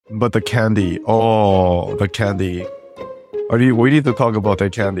But the candy, the candy. We need to talk about the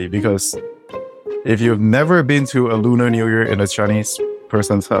candy because if you've never been to a Lunar New Year in a Chinese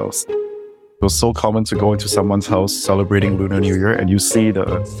person's house, it was so common to go into someone's house celebrating Lunar New Year and you see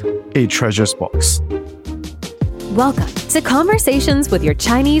the 8 treasures box. Welcome to Conversations with Your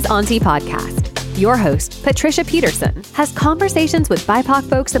Chinese Auntie podcast. Your host, Patricia Peterson, has conversations with BIPOC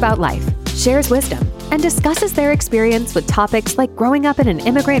folks about life, shares wisdom, and discusses their experience with topics like growing up in an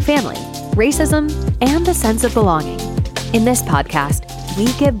immigrant family, racism, and the sense of belonging. In this podcast,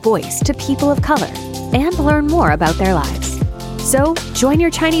 we give voice to people of color and learn more about their lives. So join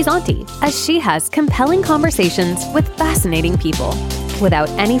your Chinese auntie as she has compelling conversations with fascinating people. Without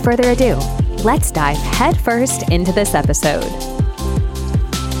any further ado, let's dive headfirst into this episode.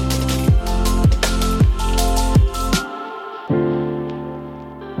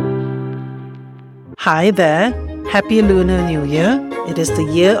 Hi there. Happy Lunar New Year. It is the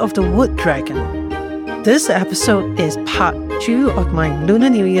year of the Wood Dragon. This episode is part 2 of my Lunar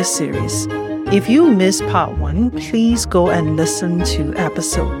New Year series. If you missed part 1, please go and listen to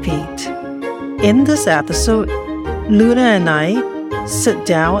episode 8. In this episode, Luna and I sit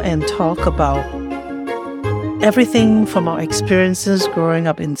down and talk about everything from our experiences growing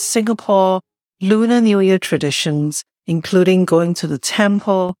up in Singapore, Lunar New Year traditions, including going to the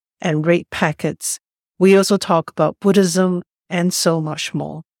temple and red packets. We also talk about Buddhism and so much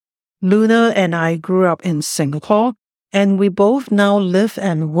more. Luna and I grew up in Singapore, and we both now live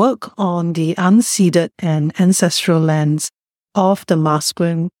and work on the unceded and ancestral lands of the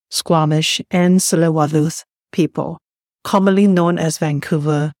Musqueam, Squamish, and Tsleil-Waututh people, commonly known as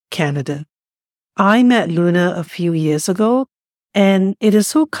Vancouver, Canada. I met Luna a few years ago, and it is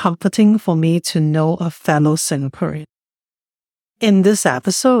so comforting for me to know a fellow Singaporean. In this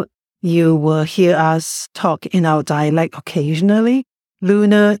episode, you will hear us talk in our dialect occasionally.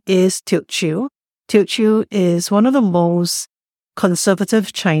 Luna is Teochew. Teochew is one of the most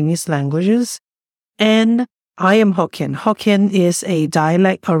conservative Chinese languages. And I am Hokkien. Hokkien is a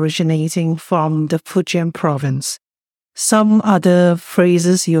dialect originating from the Fujian province. Some other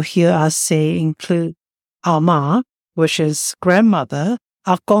phrases you'll hear us say include "ama," which is grandmother,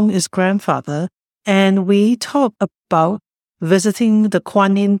 "akong" is grandfather, and we talk about visiting the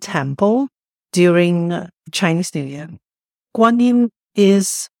Guan Yin temple during Chinese New Year. Guan Yin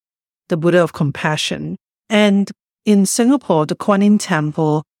is the Buddha of compassion. And in Singapore, the Guan Yin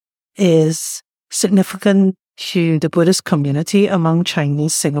temple is significant to the Buddhist community among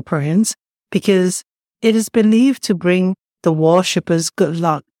Chinese Singaporeans because it is believed to bring the worshippers good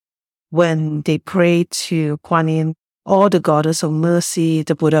luck when they pray to Guan Yin or the goddess of mercy,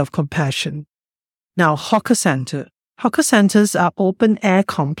 the Buddha of compassion. Now, hawker center. Hawker centers are open-air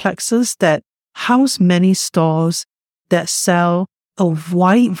complexes that house many stores that sell a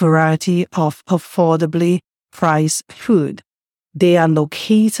wide variety of affordably priced food. They are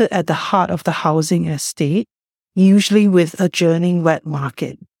located at the heart of the housing estate, usually with adjoining wet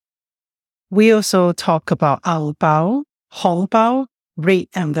market. We also talk about ao bao, hong bao, red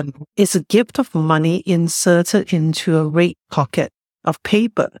envelope. It's a gift of money inserted into a red pocket of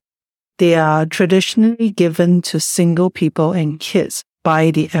paper. They are traditionally given to single people and kids by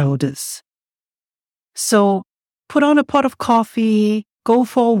the elders. So put on a pot of coffee, go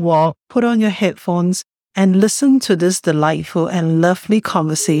for a walk, put on your headphones, and listen to this delightful and lovely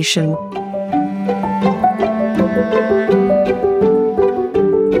conversation.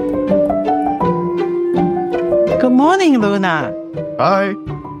 Good morning, Luna. Hi.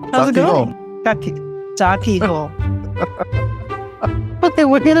 How's it going? Zaki go. Okay,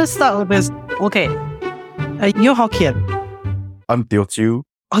 we're going to start with this. Okay. You're Hokkien. I'm Teochew,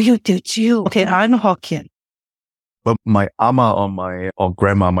 Oh, you're Teochew. Okay, I'm Hokkien. but my ama my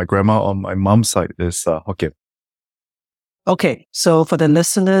grandma on my mom's side is Hokkien. Okay, so for the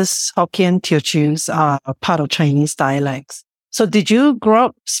listeners, Hokkien, Teochews are a part of Chinese dialects. So did you grow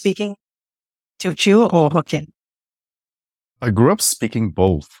up speaking Teochew or Hokkien? I grew up speaking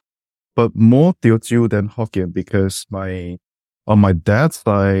both, but more Teochew than Hokkien because on my dad's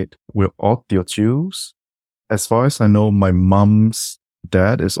side, we're all Teochews. As far as I know, my mom's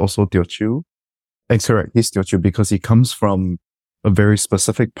dad is also Teochew. And correct, he's Teochew because he comes from a very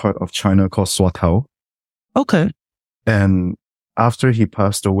specific part of China called Swatao. Okay. And after he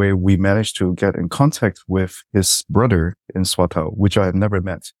passed away, we managed to get in contact with his brother in Swatao, which I have never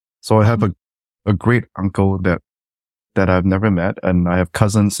met. So I have a great uncle that I've never met, and I have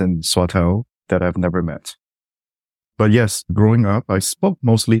cousins in Swatao that I've never met. But yes, growing up, I spoke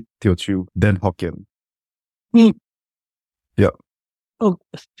mostly Teochew, then Hokkien. Yeah. Oh,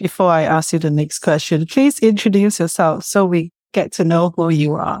 before I ask you the next question, please introduce yourself so we get to know who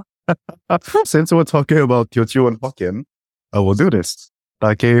you are. Since we're talking about Teochew and Hokkien, I will do this.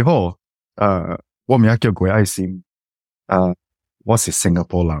 大家好，我名叫鬼愛心，我是新加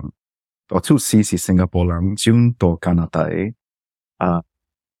坡人，我出世是新加坡人，長到加拿大，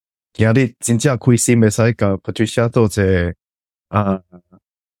今日真正開心的使甲 Patricia 做這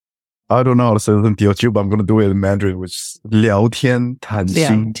I don't know how to say it in Teochew, but I'm going to do it in Mandarin, which is 聊天談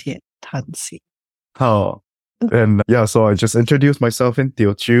心。聊天談心。Oh. And yeah, so I just introduced myself in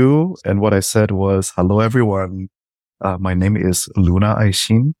Teochew, and what I said was, hello everyone. My name is Lunar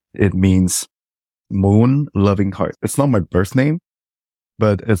Aixin. It means moon loving heart. It's not my birth name,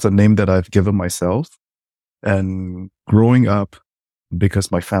 but it's a name that I've given myself. And growing up, because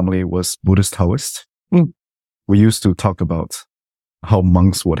my family was Buddhist Taoist, we used to talk about how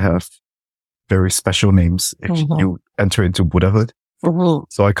monks would have very special names if you enter into Buddhahood.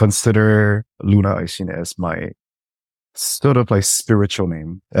 So I consider Lunar Aixin as my sort of like spiritual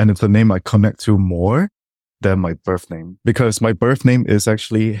name. And it's a name I connect to more than my birth name. Because my birth name is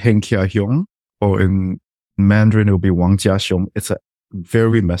actually Heng Kia Hyung, or in Mandarin it will be Wang Jia Xiong. It's a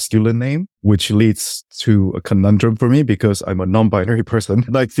very masculine name, which leads to a conundrum for me because I'm a non-binary person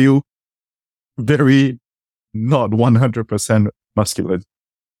and I feel very not 100% masculine.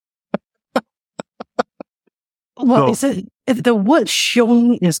 Well, is it if the word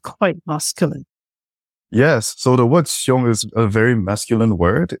xiong is quite masculine? Yes. So the word xiong is a very masculine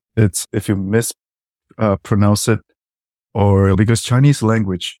word. It's if you mispronounce it, or because Chinese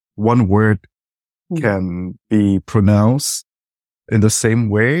language, one word can be pronounced in the same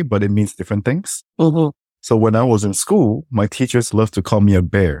way, but it means different things. So when I was in school, my teachers loved to call me a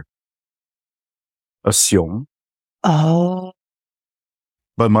bear, a xiong. Oh.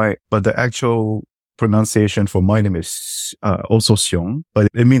 But the actual pronunciation for my name is also xiong, but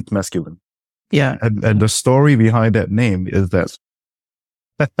it means masculine. Yeah. And the story behind that name is that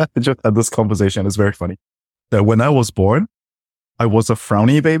I just had this conversation. It's very funny that when I was born, I was a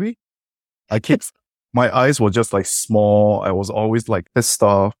frowny baby. My eyes were just like small. I was always like pissed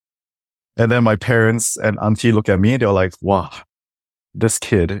off. And then my parents and auntie look at me. They're like, wow, this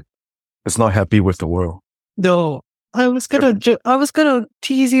kid is not happy with the world. No. I was gonna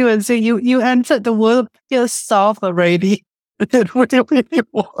tease you and say you entered the world yourself already. It really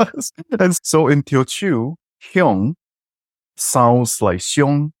was. And so in Teochew, Hyung sounds like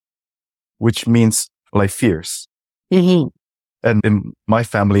Xiong, which means like fierce. And in my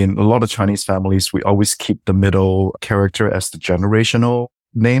family, in a lot of Chinese families, we always keep the middle character as the generational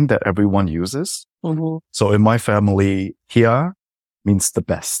name that everyone uses. So in my family, Hia means the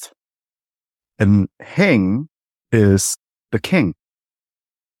best. And Heng is the king.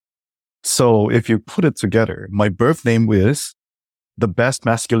 So if you put it together, my birth name is the best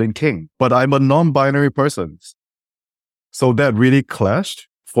masculine king, but I'm a non-binary person. So that really clashed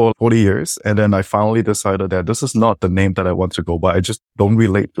for 40 years. And then I finally decided that this is not the name that I want to go by. I just don't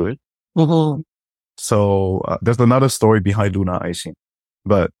relate to it. So there's another story behind Lunar Aixin,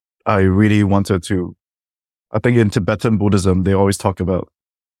 but I really wanted to, I think in Tibetan Buddhism, they always talk about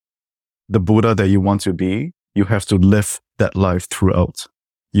the Buddha that you want to be. You have to live that life throughout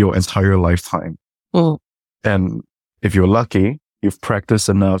your entire lifetime. And if you're lucky, you've practiced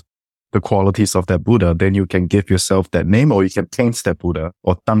enough the qualities of that Buddha, then you can give yourself that name, or you can paint that Buddha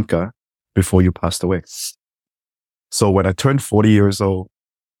or Tanka before you passed away. So when I turned 40 years old,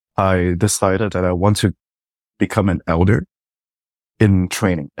 I decided that I want to become an elder in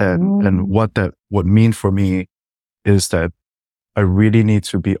training. And what that would mean for me is that I really need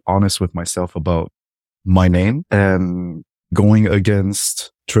to be honest with myself about my name and going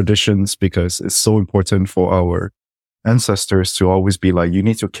against traditions, because it's so important for our ancestors to always be like, you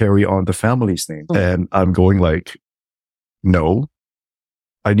need to carry on the family's name. And I'm going like, no,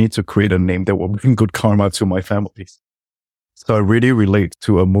 I need to create a name that will bring good karma to my family. So I really relate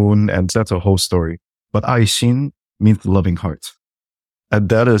to a moon, and that's a whole story. But Aixin means loving heart. And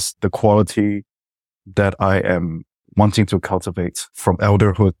that is the quality that I am wanting to cultivate from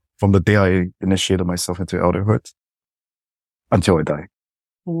elderhood, from the day I initiated myself into elderhood until I die.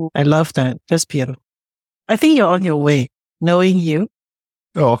 I love that. That's beautiful. I think you're on your way, knowing you.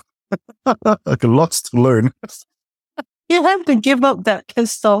 Oh, lots to learn. You have to give up that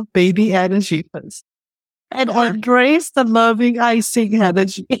pissed off baby energy first and embrace the loving Aixin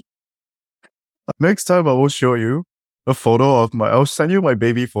energy. Next time I will show you a photo of I'll send you my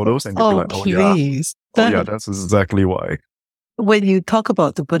baby photos and you'll be like, please. Yeah, that's exactly why. When you talk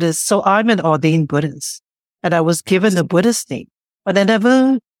about the Buddhist, so I'm an ordained Buddhist and I was given a Buddhist name, but I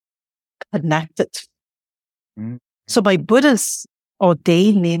never connected. So my Buddhist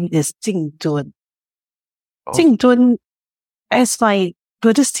ordained name is Jing Dun. Jing Dun As my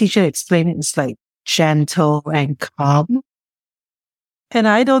Buddhist teacher explained, it's like gentle and calm. And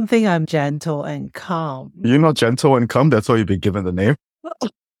I don't think I'm gentle and calm. You're not gentle and calm. That's why you've been given the name.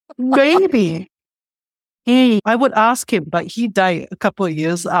 Maybe. I would ask him, but he died a couple of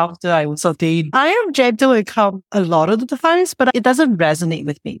years after I was ordained. I am gentle and calm a lot of the times, but it doesn't resonate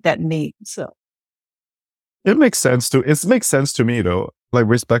with me, that name. So It makes sense to me though. Like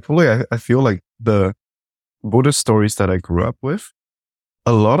respectfully, I feel like the Buddhist stories that I grew up with,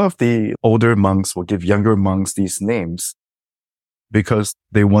 a lot of the older monks will give younger monks these names because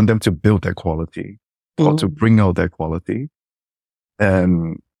they want them to build their quality or to bring out their quality.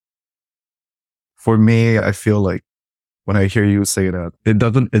 And for me, I feel like when I hear you say that, it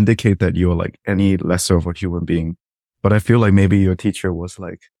doesn't indicate that you're like any lesser of a human being. But I feel like maybe your teacher was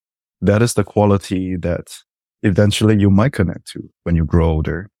like, that is the quality that eventually you might connect to when you grow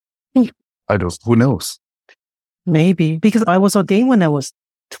older. I don't, who knows? maybe because I was ordained when I was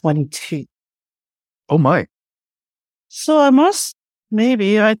 22. Oh my. So I must,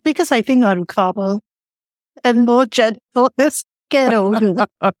 maybe, because I think I'm calmer and more gentle as I get older.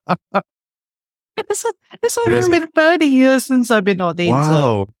 It's only been 30 years since I've been ordained.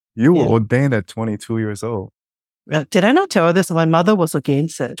 Wow. You were ordained at 22 years old. Did I not tell you this? My mother was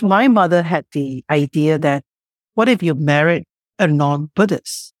against it. My mother had the idea that, what if you married a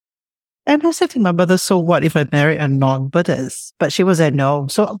non-Buddhist? And I said to my mother, so what if I marry a non-Buddhist? But she was like, no.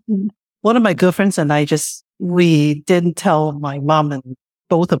 So one of my girlfriends and I we didn't tell my mom, and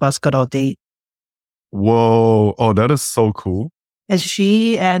both of us got ordained. Whoa. Oh, that is so cool. And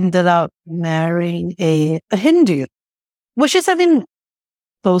she ended up marrying a Hindu, which is, I mean,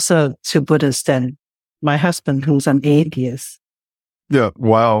 closer to Buddhist than my husband, who's an atheist. Yeah.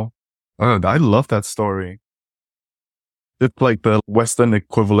 Wow. I love that story. It's like the Western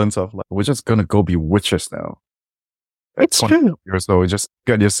equivalent of like, we're just going to go be witches now. It's true. Years old, just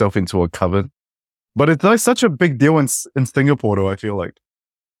get yourself into a coven. But it's like such a big deal in Singapore, though, I feel like.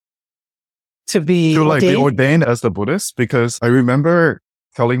 To be ordained as the Buddhist, because I remember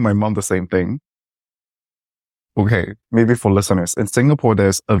telling my mom the same thing. Okay, maybe for listeners, in Singapore,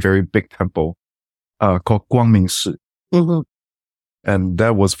 there's a very big temple called Guangmingshi. Mm-hmm. And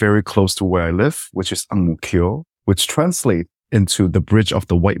that was very close to where I live, which is Ang Mo Kio, which translates into the bridge of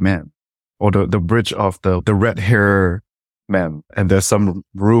the white man, or the bridge of the red hair man. And there's some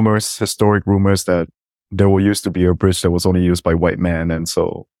historic rumors that there used to be a bridge that was only used by white men. And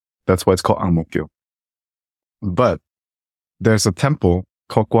so that's why it's called Ang Mo Kio. But there's a temple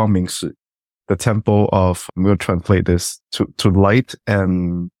called Guangmingshi, the temple of, I'm going to translate this to light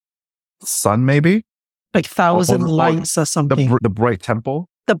and sun, maybe? Like thousand lights or something. The bright temple.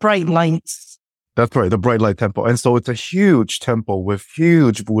 The bright lights. That's right, the bright light temple. And so it's a huge temple with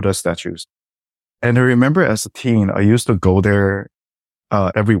huge Buddha statues. And I remember as a teen, I used to go there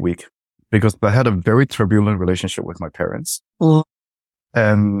every week because I had a very turbulent relationship with my parents. Mm.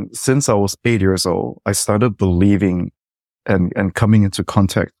 And since I was 8 years old, I started believing and coming into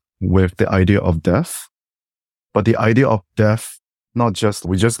contact with the idea of death. But the idea of death,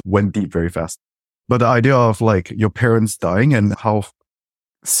 we just went deep very fast. But the idea of like your parents dying and how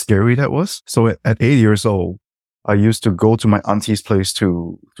scary that was. So at 8 years old, I used to go to my auntie's place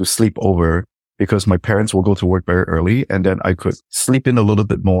to sleep over because my parents will go to work very early, and then I could sleep in a little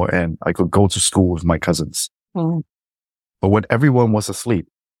bit more and I could go to school with my cousins. Mm. But when everyone was asleep,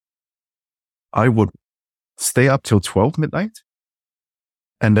 I would stay up till 12 midnight,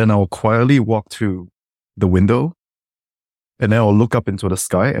 and then I'll quietly walk to the window, and then I'll look up into the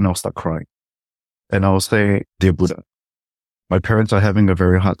sky and I'll start crying. And I'll say, dear Buddha, my parents are having a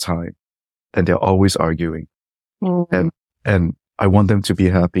very hard time and they're always arguing. Mm-hmm. And I want them to be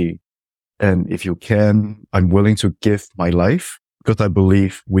happy. And if you can, I'm willing to give my life because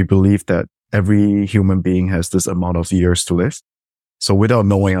we believe that every human being has this amount of years to live. So without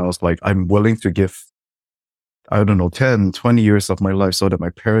knowing, I was like, I'm willing to give, 10, 20 years of my life so that my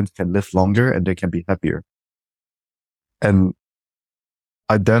parents can live longer and they can be happier. And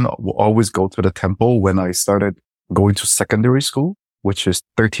I then will always go to the temple when I started going to secondary school, which is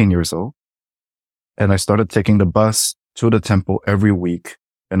 13 years old. And I started taking the bus to the temple every week,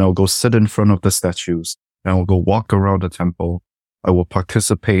 and I'll go sit in front of the statues and I'll go walk around the temple. I will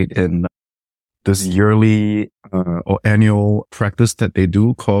participate in this yearly or annual practice that they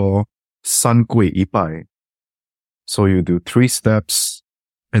do called San Gui Ibai. So you do 3 steps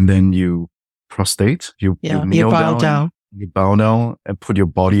and then you prostrate, you kneel down. You bow down and put your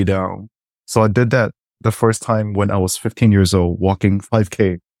body down. So I did that the first time when I was 15 years old, walking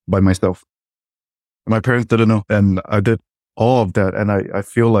 5K by myself. My parents didn't know. And I did all of that. And I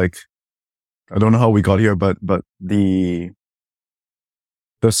feel like, I don't know how we got here, but the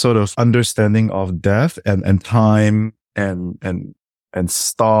the sort of understanding of death and time and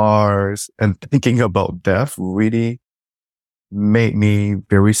stars and thinking about death really made me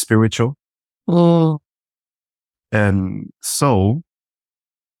very spiritual. Oh, And so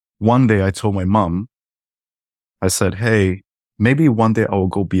one day I told my mom, I said, hey, maybe one day I will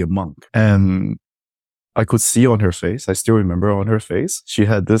go be a monk. And I could see on her face, I still remember on her face, she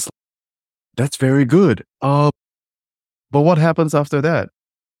had this, that's very good. But what happens after that?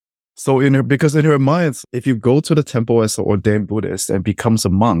 So because in her mind, if you go to the temple as an ordained Buddhist and becomes a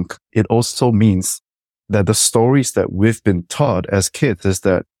monk, it also means that the stories that we've been taught as kids is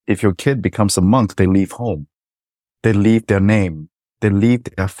that if your kid becomes a monk, they leave home. They leave their name. They leave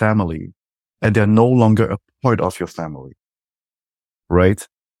their family. And they're no longer a part of your family. Right?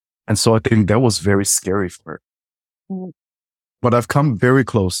 And so I think that was very scary for her. But I've come very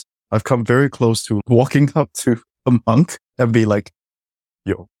close. I've come very close to walking up to a monk and be like,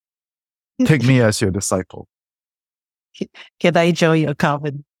 yo, take me as your disciple. can I join your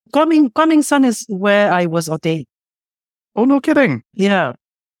convent? Guangming Sun is where I was ordained. Oh, no kidding. Yeah.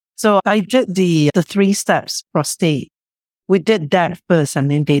 So I did the 3 steps prostate. We did that first,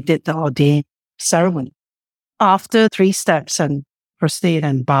 and then they did the ordain ceremony. After 3 steps and prostate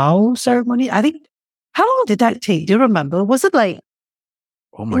and bow ceremony, I think, how long did that take? Do you remember? Was it like,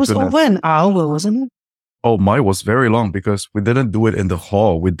 Oh it my was goodness. over an hour, wasn't it? Oh, mine was very long because we didn't do it in the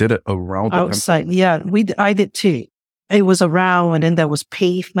hall. We did it around the temple. Outside. Yeah, I did too. It was around, and then there was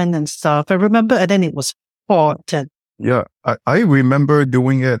pavement and stuff. I remember, and then it was hot. And Yeah, I remember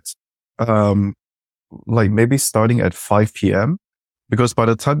doing it, like maybe starting at 5 p.m. because by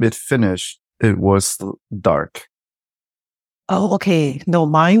the time it finished, it was dark. oh, okay. No,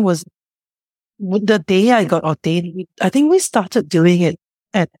 mine was the day I got ordained. I think we started doing it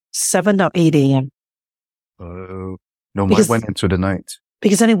at 7 or 8 a.m. No, mine Because- went into the night.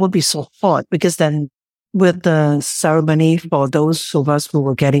 because then it would be so hot. Because then with the ceremony for those of us who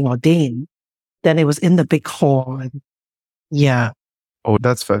were getting ordained, then it was in the big hall. And yeah. Oh,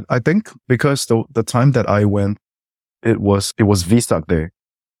 that's fair. I think because the time that I went, it was Vesak Day.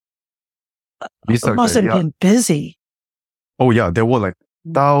 It Vesak must Day, have yeah. been busy. Oh yeah, there were like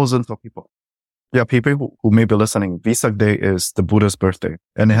thousands of people. Yeah, people who may be listening, Vesak Day is the Buddha's birthday.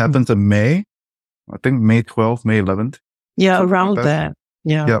 And it happens in May, I think May 12th, May 11th. Yeah, Something around like that.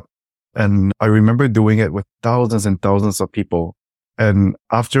 Yeah. Yeah. And I remember doing it with thousands and thousands of people. And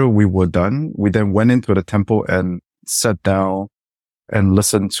after we were done, we then went into the temple and sat down and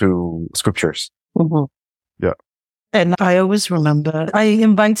listened to scriptures. Mhm. Yeah. And I always remember, I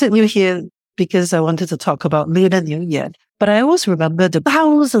invited you here because I wanted to talk about Lunar New Year. But I always remember the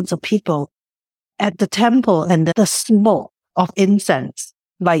thousands of people at the temple and the smoke of incense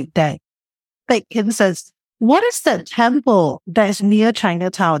like that. Like incense. What is that temple that is near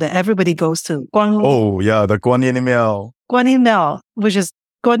Chinatown that everybody goes to? Oh yeah, the Guanyin Miao. Guanyin Miao, which is,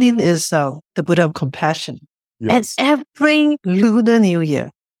 Guanyin is the Buddha of compassion. Yes. And every Lunar New Year,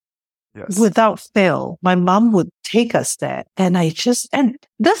 Yes. without fail, my mom would take us there. And and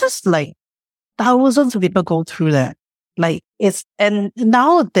this is like thousands of people go through that. Like and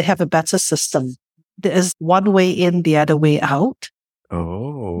now they have a better system. There is one way in, the other way out.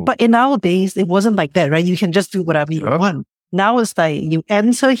 Oh. But in our days, it wasn't like that, right? You can just do whatever you Yeah. want. Now it's like you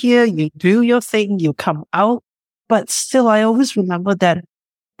enter here, you do your thing, you come out. But still, I always remember that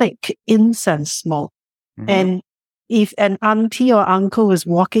like incense smoke. Mhm. And if an auntie or uncle is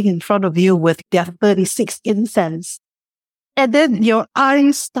walking in front of you with their 36 incense, and then your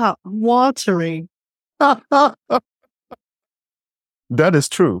eyes start watering. That is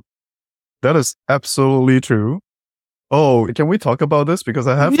true. That is absolutely true. Oh, can we talk about this? Because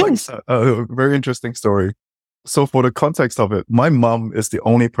I have Yes. like a very interesting story. So for the context of it, my mom is the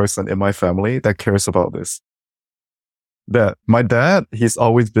only person in my family that cares about this. That my dad, he's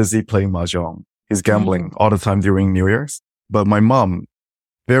always busy playing mahjong. He's gambling all the time during New Year's. But my mom,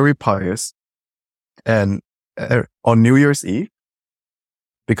 very pious. And on New Year's Eve,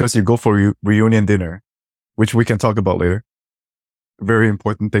 because you go for reunion dinner, which we can talk about later. Very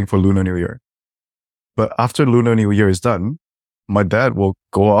important thing for Lunar New Year. But after Lunar New Year is done, my dad will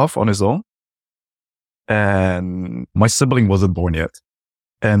go off on his own. And my sibling wasn't born yet.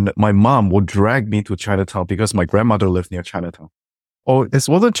 And my mom will drag me to Chinatown because my grandmother lived near Chinatown. Oh, it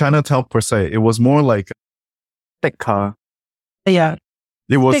wasn't Chinatown per se. It was more like Tekka. Yeah.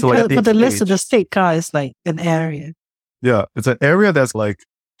 It was State like car, at the for the list of age. the state car is like an area. Yeah, it's an area that's like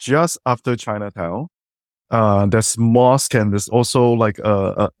just after Chinatown. There's mosque and there's also like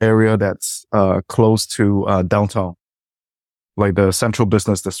a area that's close to downtown, like the central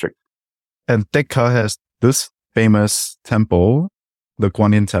business district. And Tekka has this famous temple the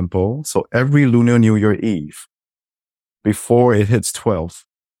Guan Yin temple. So every Lunar New Year Eve, before it hits 12,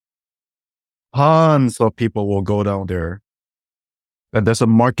 tons of people will go down there. And there's a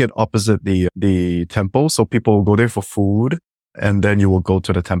market opposite the temple. So people will go there for food, and then you will go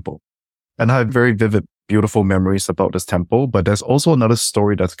to the temple. And I have very vivid, beautiful memories about this temple. But there's also another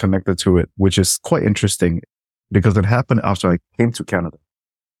story that's connected to it, which is quite interesting because it happened after I came to Canada.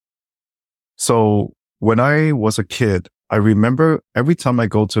 So when I was a kid, I remember every time I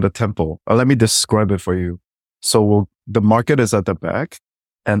go to the temple, let me describe it for you. So the market is at the back,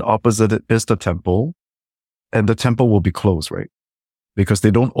 and opposite it is the temple, and the temple will be closed, right? Because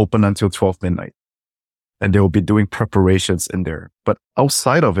they don't open until 12 midnight, and they will be doing preparations in there. But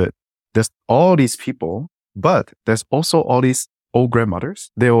outside of it, there's all these people, but there's also all these old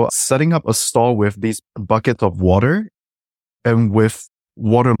grandmothers. They were setting up a stall with these buckets of water and with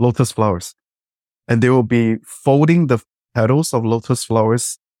water lotus flowers. And they will be folding the petals of lotus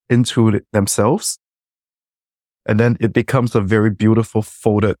flowers into themselves. And then it becomes a very beautiful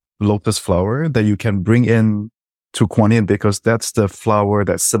folded lotus flower that you can bring in to Guan Yin, because that's the flower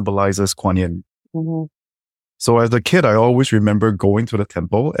that symbolizes Guan Yin. Mm-hmm. So as a kid, I always remember going to the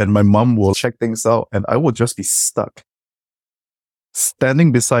temple, and my mom will check things out, and I would just be stuck,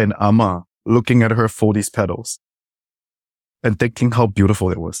 standing beside an ama, looking at her fold these petals and thinking how beautiful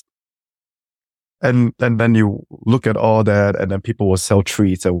it was. And then you look at all that, and then people will sell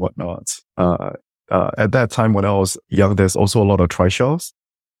treats and whatnot. At that time when I was young, there's also a lot of trishaws.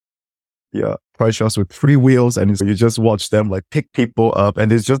 Yeah, trishaws with 3 wheels, and you just watch them like pick people up,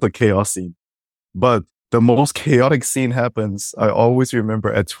 and it's just a chaos scene. But the most chaotic scene happens, I always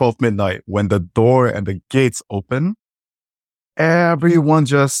remember, at 12 midnight when the door and the gates open. Everyone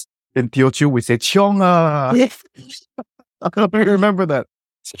just, in Teochew, we say, Chionga. I remember that.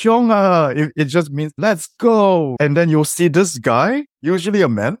 Chionga. It just means, let's go. And then you'll see this guy, usually a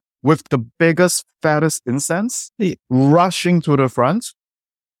man, with the biggest, fattest incense, rushing to the front.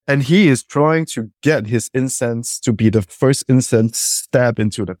 And he is trying to get his incense to be the first incense stabbed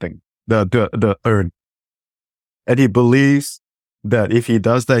into the thing, the urn. And he believes that if he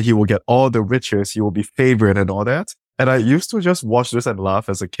does that, he will get all the riches, he will be favored and all that. And I used to just watch this and laugh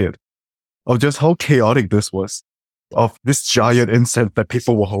as a kid of just how chaotic this was, of this giant incense that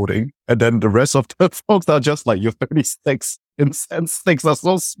people were holding. And then the rest of the folks are just like, your 36 incense sticks are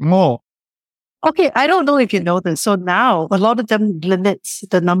so small. Okay, I don't know if you know this. So now a lot of them limits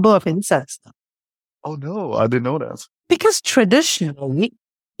the number of incense. Oh no, I didn't know that. Because traditionally,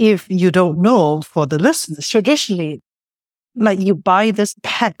 if you don't know, for the listeners, traditionally, like you buy this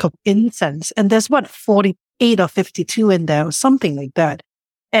pack of incense and there's 48 or 52 in there or something like that.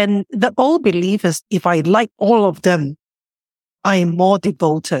 And the old belief is if I like all of them, I am more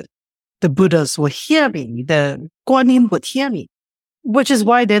devoted. The Buddhas will hear me. The Guan Yin would hear me. Which is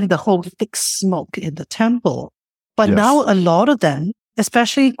why then the whole thick smoke in the temple. But now a lot of them,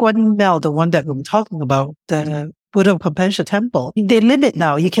 especially Guan Yin Miao, the one that we were talking about, the Buddha Compassion Temple, they limit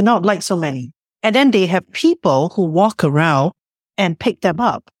now. You cannot light so many. And then they have people who walk around and pick them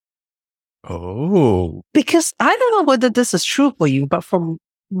up. Oh. Because I don't know whether this is true for you, but from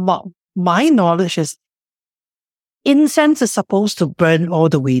my knowledge is incense is supposed to burn all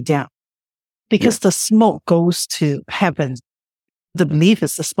the way down because the smoke goes to heaven. The belief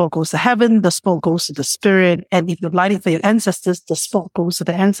is the smoke goes to heaven, the smoke goes to the spirit. And if you're lighting for your ancestors, the smoke goes to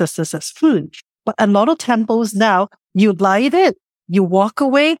the ancestors as food. But a lot of temples now, you light it, you walk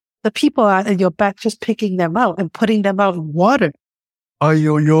away, the people are at your back just picking them out and putting them out in water.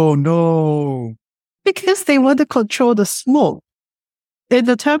 Yo, no. Because they want to control the smoke in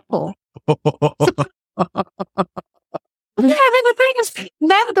the temple. Yeah, I mean, the thing is,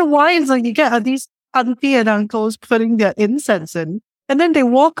 now the wines that you get are these auntie and uncles putting their incense in, and then they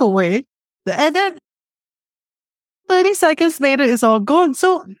walk away, and then 30 seconds later, it's all gone.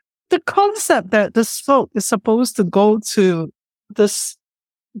 So the concept that the smoke is supposed to go to the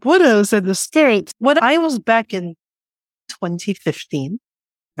Buddhas and the spirits, when I was back in 2015,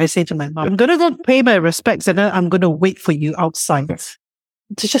 I say to my mom, I'm going to go pay my respects and then I'm going to wait for you outside. There's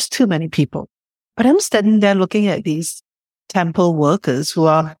just too many people. But I'm standing there looking at these temple workers who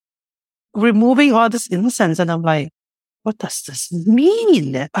are removing all this incense. And I'm like, what does this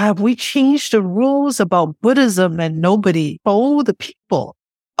mean? Have we changed the rules about Buddhism and nobody told the people?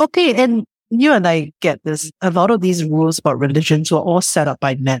 Okay, and you and I get this. A lot of these rules about religions were all set up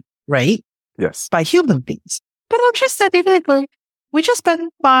by men, right? Yes. By human beings. But I'm just saying, like, we just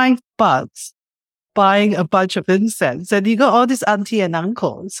spent $5 buying a bunch of incense. And you got all these auntie and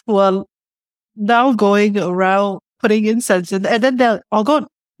uncles who are now going around putting incense in, and then they're all gone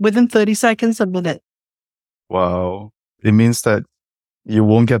within 30 seconds, a minute. Wow. It means that You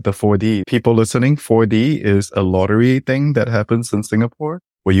won't get the 4D. People listening, 4D is a lottery thing that happens in Singapore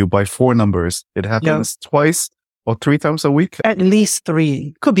where you buy 4 numbers. It happens twice or 3 times a week. At least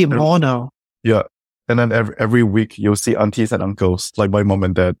 3. Could be more now. Yeah. And then every week you'll see aunties and uncles, like my mom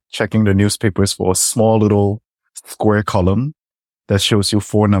and dad, checking the newspapers for a small little square column that shows you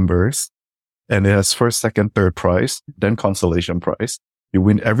 4 numbers. And it has first, second, third prize, then consolation prize. You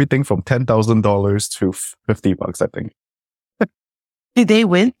win everything from $10,000 to $50, I think. Did they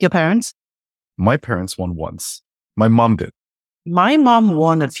win, your parents? My parents won once. My mom did. My mom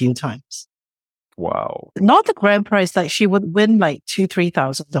won a few times. Wow. Not the grand prize, like she would win like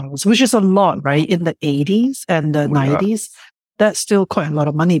 $2,000-$3,000, which is a lot, right? In the 80s and the 90s. That's still quite a lot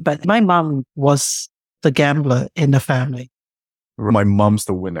of money. But my mom was the gambler in the family. My mom's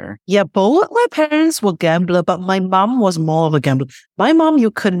the winner. Yeah, both my parents were gambler, but my mom was more of a gambler. My mom,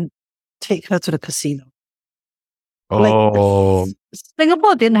 you couldn't take her to the casino. Oh. Like,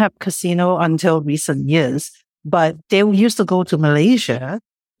 Singapore didn't have casino until recent years, but they used to go to Malaysia,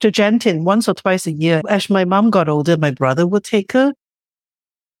 to Genting once or twice a year. As my mom got older, my brother would take her.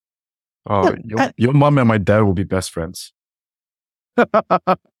 Oh, your mom and my dad will be best friends.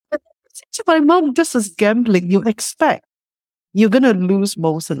 My mom just as gambling, you expect you're going to lose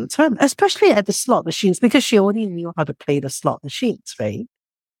most of the time, especially at the slot machines, because she only knew how to play the slot machines, right?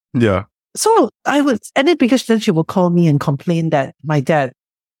 Yeah. So and it because then she would call me and complain that my dad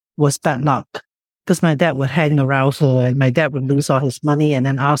was bad luck because my dad would hang around her and my dad would lose all his money and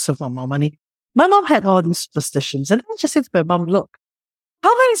then ask her for more money. My mom had all these superstitions, and I just said to my mom, look,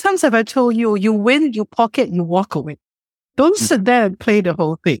 how many times have I told you, you win, you pocket, you walk away. Don't sit there and play the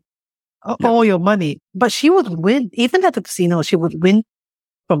whole thing, all your money. But she would win, even at the casino, she would win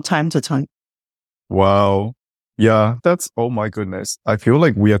from time to time. Wow. Yeah, oh my goodness. I feel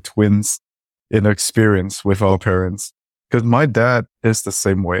like we are twins in experience with our parents because my dad is the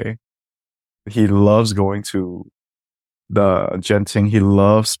same way. He loves going to the Genting. He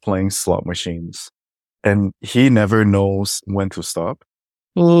loves playing slot machines and he never knows when to stop.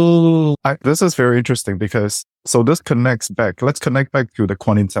 Ooh. This is very interesting because, so this connects back. Let's connect back to the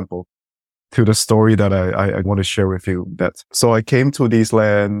Kuan Yin Temple, to the story that I want to share with you. So I came to these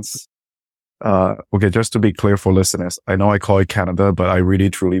lands. Okay, just to be clear for listeners, I know I call it Canada, but I really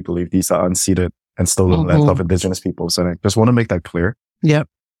truly believe these are unceded and stolen lands of indigenous peoples. And I just want to make that clear. Yep.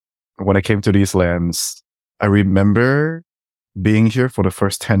 When I came to these lands, I remember being here for the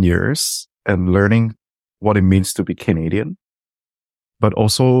first 10 years and learning what it means to be Canadian, but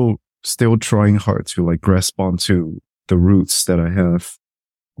also still trying hard to like grasp onto the roots that I have,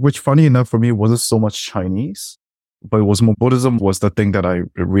 which funny enough for me wasn't so much Chinese, but it was more Buddhism was the thing that I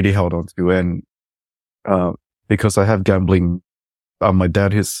really held on to. And, because I have gambling, my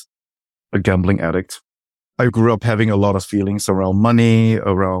dad is a gambling addict. I grew up having a lot of feelings around money,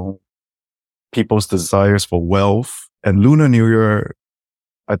 around people's desires for wealth. And Lunar New Year,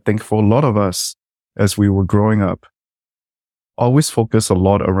 I think for a lot of us, as we were growing up, always focused a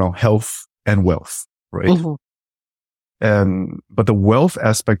lot around health and wealth, right? Mm-hmm. But the wealth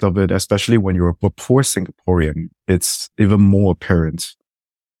aspect of it, especially when you're a poor Singaporean, it's even more apparent.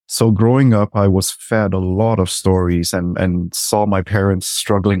 So growing up, I was fed a lot of stories and saw my parents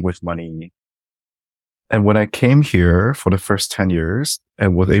struggling with money. And when I came here for the first 10 years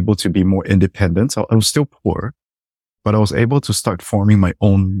and was able to be more independent, I was still poor, but I was able to start forming my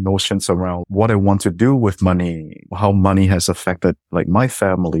own notions around what I want to do with money, how money has affected like my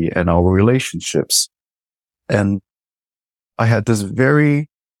family and our relationships. And I had this very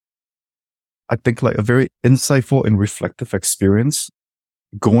insightful and reflective experience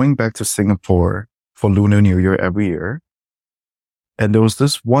going back to Singapore for Lunar New Year every year. And there was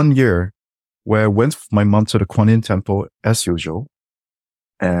this one year where I went with my mom to the Kuan Yin Temple as usual.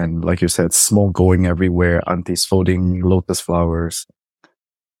 And like you said, smoke going everywhere, aunties folding lotus flowers.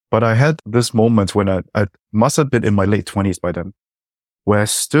 But I had this moment when I must have been in my late 20s by then, where I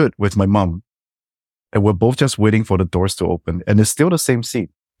stood with my mom and we're both just waiting for the doors to open. And it's still the same scene,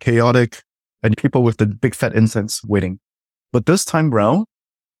 chaotic and people with the big fat incense waiting. But this time round,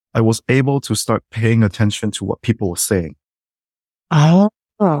 I was able to start paying attention to what people were saying. Oh.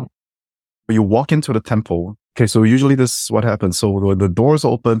 You walk into the temple. Okay, so usually this is what happens. So when the doors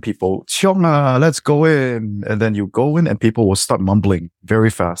open, people, Chiong, let's go in. And then you go in and people will start mumbling very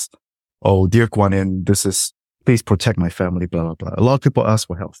fast. Oh, dear Kuan Yin, please protect my family, blah, blah, blah. A lot of people ask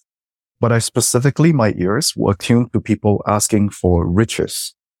for health. But my ears were attuned to people asking for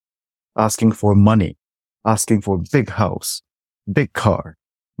riches, asking for money, asking for big house, big car,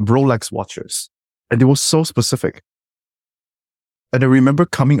 Rolex watches. And it was so specific. And I remember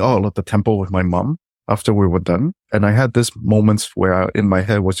coming out of the temple with my mom after we were done. And I had this moments where in my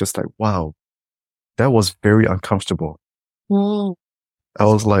head was just like, wow, that was very uncomfortable. Mm. I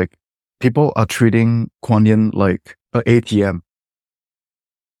was like, people are treating Kuan Yin like an ATM.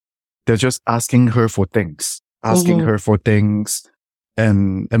 They're just asking her for things.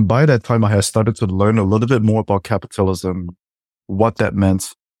 And by that time, I had started to learn a little bit more about capitalism, what that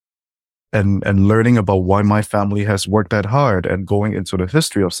meant, and learning about why my family has worked that hard and going into the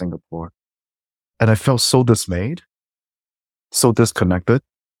history of Singapore. And I felt so dismayed, so disconnected,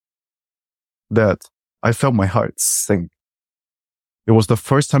 that I felt my heart sink. It was the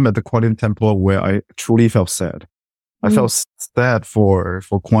first time at the Kuan Yin Temple where I truly felt sad. I felt sad for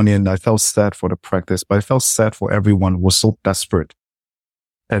Kuan Yin. I felt sad for the practice, but I felt sad for everyone who was so desperate.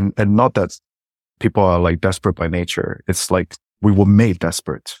 And not that people are like desperate by nature. It's like we were made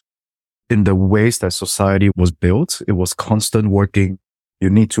desperate in the ways that society was built. It was constant working. You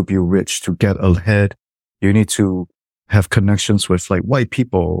need to be rich to get ahead. You need to have connections with like white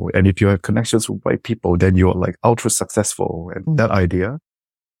people. And if you have connections with white people, then you're like ultra successful and that idea.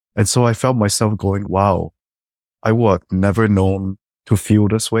 And so I felt myself going, wow, I would have never known to feel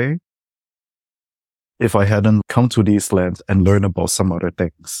this way if I hadn't come to these lands and learned about some other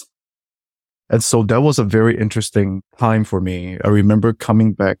things. And so that was a very interesting time for me. I remember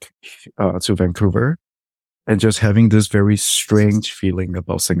coming back to Vancouver and just having this very strange feeling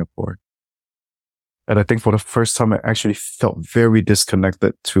about Singapore. And I think for the first time, I actually felt very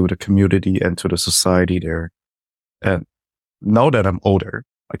disconnected to the community and to the society there. And now that I'm older,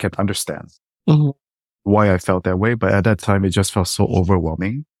 I can understand why I felt that way. But at that time, it just felt so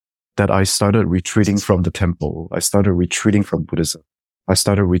overwhelming that I started retreating from the temple. I started retreating from Buddhism. I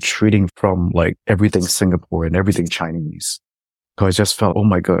started retreating from like everything Singapore and everything Chinese. So I just felt, oh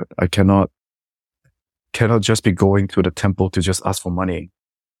my God, I cannot just be going to the temple to just ask for money.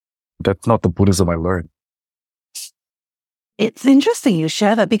 That's not the Buddhism I learned. It's interesting you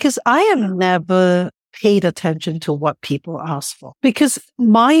share that because I have never paid attention to what people ask for. Because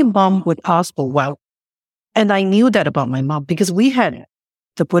my mom would ask for wealth. And I knew that about my mom because we had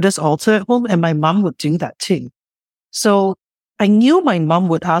the Buddhist altar at home and my mom would do that too. So I knew my mom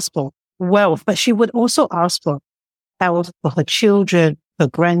would ask for wealth, but she would also ask for health for her children, her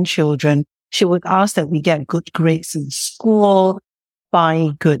grandchildren. She would ask that we get good grades in school, buy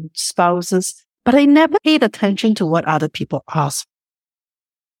good spouses, but I never paid attention to what other people ask.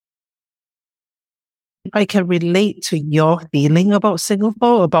 I can relate to your feeling about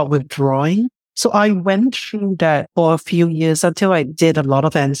Singapore, about withdrawing. So I went through that for a few years until I did a lot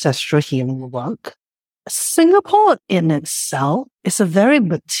of ancestral healing work. Singapore in itself is a very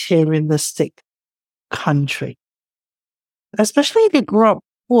materialistic country. Especially if you grew up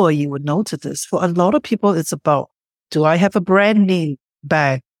poor, you would notice this. For a lot of people, it's about, do I have a brand name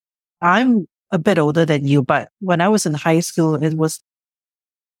bag? I'm a bit older than you, but when I was in high school, it was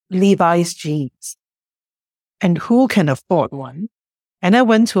Levi's jeans. And who can afford one? And I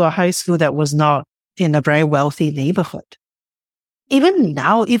went to a high school that was not in a very wealthy neighborhood. Even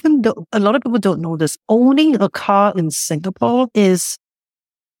now, even though a lot of people don't know this, owning a car in Singapore is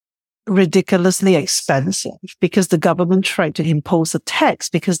ridiculously expensive because the government tried to impose a tax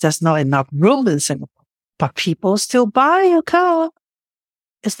because there's not enough room in Singapore. But people still buy a car.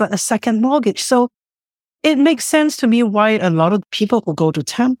 It's like a second mortgage. So it makes sense to me why a lot of people who go to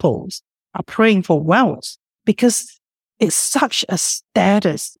temples are praying for wealth because it's such a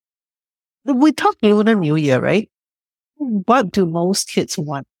status. We talk Lunar New Year, right? What do most kids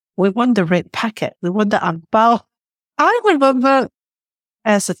want? We want the red packet. We want the angbao. I remember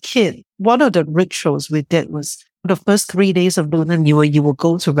as a kid, one of the rituals we did was the first 3 days of Lunar New Year, you will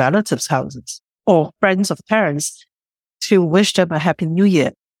go to relatives' houses or friends of parents to wish them a happy new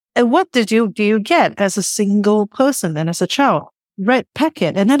year. And what do you get as a single person and as a child? Red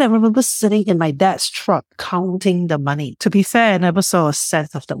packet. And then I remember sitting in my dad's truck counting the money. To be fair, I never saw a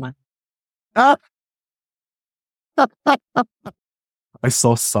cent of the money. I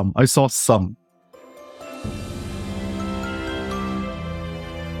saw some.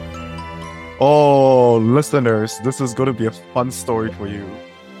 Oh, listeners, this is going to be a fun story for you.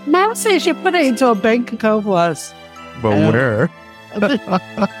 Mom says you put it into a bank account for us. But where?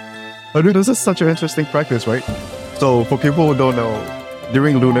 I mean, this is such an interesting practice, right? So for people who don't know,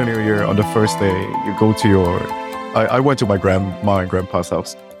 during Lunar New Year, on the first day, you go to I went to my grandma and grandpa's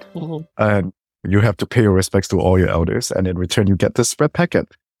house. And you have to pay your respects to all your elders. And in return, you get this red packet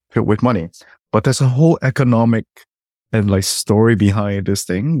filled with money. But there's a whole economic and like story behind this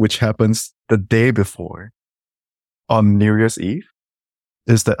thing, which happens the day before on New Year's Eve,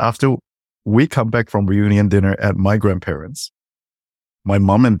 is that after we come back from reunion dinner at my grandparents', my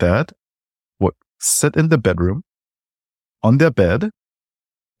mom and dad would sit in the bedroom on their bed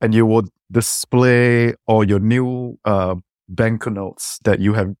and you will display all your new banknotes that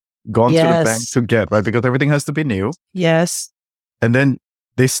you have gone to the bank to get, right? Because everything has to be new. Yes. And then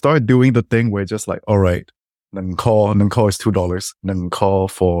they start doing the thing where just like, all right, then call is $2. Then call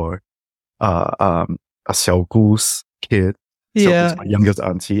for a Xiao Gu's kid. Xiao Gu's my youngest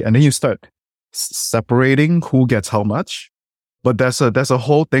auntie. And then you start separating who gets how much. But there's a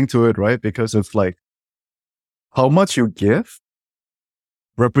whole thing to it, right? Because it's like how much you give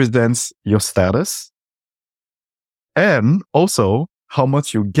represents your status. And also how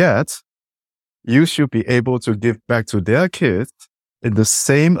much you get, you should be able to give back to their kids in the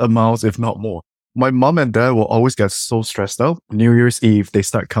same amounts, if not more. My mom and dad will always get so stressed out. New Year's Eve, they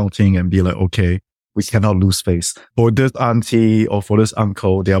start counting and be like, okay, we cannot lose face. For this auntie or for this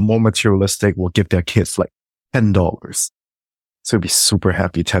uncle, they are more materialistic, will give their kids like $10. So be super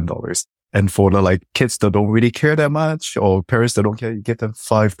happy, $10. And for the like kids that don't really care that much or parents that don't care, you get them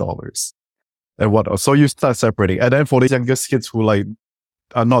 $5. And what else? So you start separating. And then for the youngest kids who like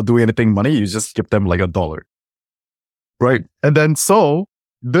are not doing anything money, you just give them like $1. Right. And then so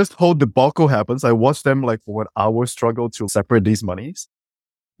this whole debacle happens. I watch them like for an hour struggle to separate these monies.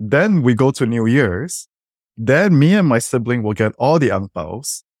 Then we go to New Year's. Then me and my sibling will get all the ang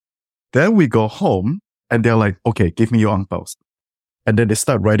paos. Then we go home and they're like, okay, give me your ang paos. And then they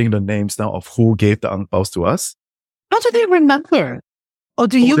start writing the names now of who gave the ang paos to us. How do they remember? Or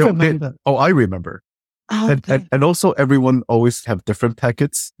do you remember? I remember. Oh, okay. And also everyone always have different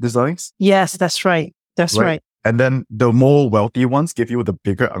packets designs. Yes, that's right. That's right. And then the more wealthy ones give you the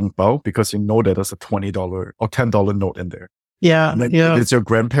bigger ang pao because you know that there's a $20 or $10 note in there. Yeah. And then if it's your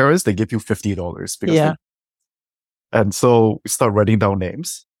grandparents, they give you $50 because and so we start writing down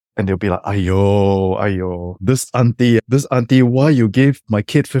names and they'll be like, ayo, this auntie, why you gave my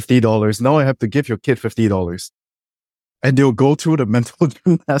kid $50? Now I have to give your kid $50. And they'll go through the mental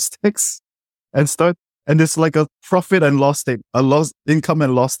gymnastics and start, and it's like a profit and loss statement, income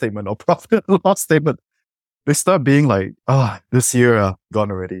and loss statement or profit and loss statement. They start being like, this year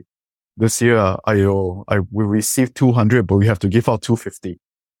gone already. This year, we received 200, but we have to give out 250.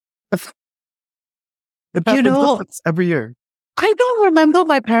 It happens every year. I don't remember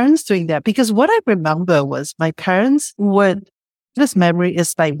my parents doing that because what I remember was my parents would, this memory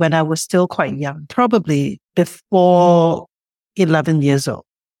is like when I was still quite young, probably before 11 years old.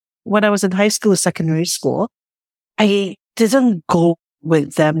 When I was in high school, secondary school, I didn't go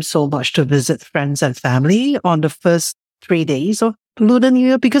with them so much to visit friends and family on the first 3 days of Lunar New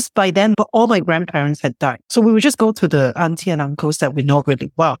Year because by then all my grandparents had died. So we would just go to the auntie and uncles that we know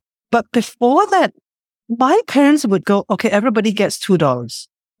really well. But before that, my parents would go, okay, everybody gets $2.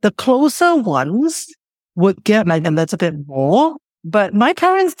 The closer ones would get like a little bit more, but my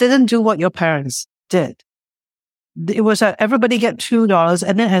parents didn't do what your parents did. It was everybody get $2,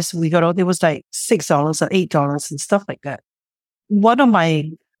 and then as we got old, it was like $6 or $8 and stuff like that. One of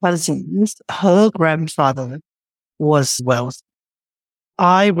my cousins, her grandfather was wealthy.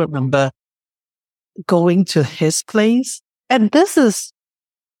 I remember going to his place, and this is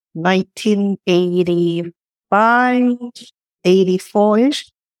 1985,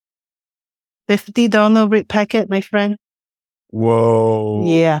 84-ish. $50 red packet, my friend. Whoa.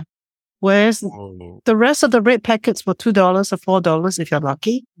 Yeah. Whereas the rest of the red packets were $2 or $4 if you're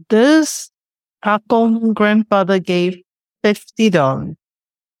lucky. This Akong grandfather gave $50.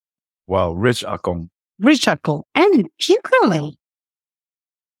 Wow, rich Akong. Rich Akong. And usually,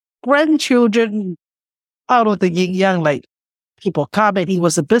 grandchildren out of the young, like people come and he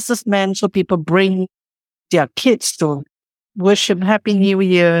was a businessman, so people bring their kids to wish him Happy New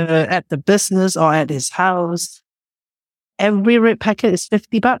Year at the business or at his house. Every red packet is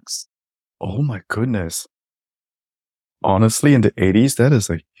 $50. Oh my goodness. Honestly, in the 80s, that is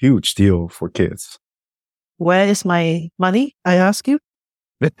a huge deal for kids. Where is my money? I ask you.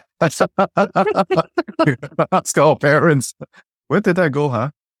 Ask our parents. Where did that go,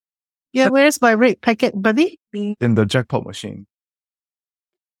 huh? Yeah, where's my red packet money? In the jackpot machine.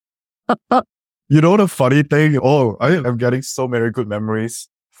 You know the funny thing? I am getting so many good memories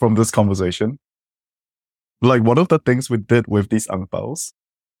from this conversation. Like one of the things we did with these ang paos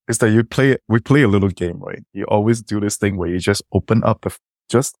is that we play a little game, right? You always do this thing where you just open up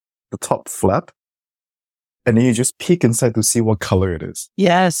just the top flap and then you just peek inside to see what color it is.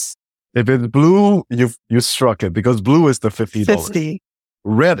 Yes. If it's blue, you struck it because blue is the $50. 50.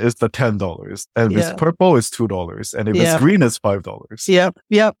 Red is the $10. And if it's purple, it's $2. And if it's green, it's $5.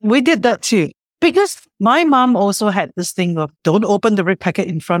 Yeah. We did that too. Because my mom also had this thing of don't open the red packet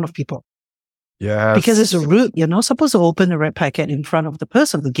in front of people. Yes. Because it's rude. You're not supposed to open the red packet in front of the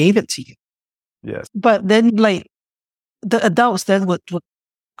person who gave it to you. Yes. But then the adults then would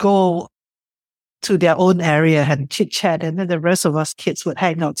go to their own area and chit chat, and then the rest of us kids would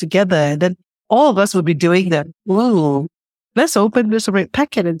hang out together, and then all of us would be doing that. Whoa, let's open this red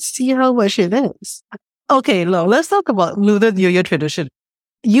packet and see how much it is. Okay, Lo, let's talk about Lunar New Year tradition.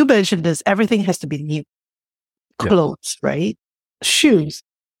 You mentioned this, everything has to be new. Clothes, right? Shoes.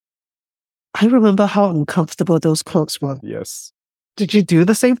 I remember how uncomfortable those clothes were. Yes. Did you do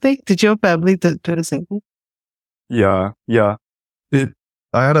the same thing? Did your family do the same thing? Yeah.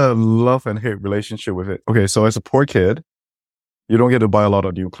 I had a love and hate relationship with it. Okay, so as a poor kid, you don't get to buy a lot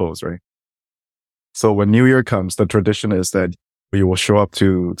of new clothes, right? So when New Year comes, the tradition is that we will show up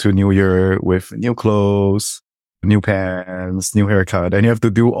to New Year with new clothes, new pants, new haircut, and you have to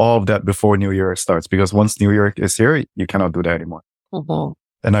do all of that before New Year starts, because once New Year is here, you cannot do that anymore. Mm-hmm.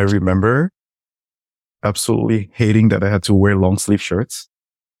 And I remember absolutely hating that I had to wear long sleeve shirts.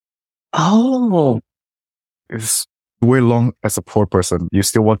 Oh. It's way long as a poor person. You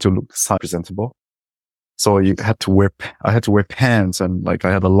still want to look presentable. So I had to wear pants, and like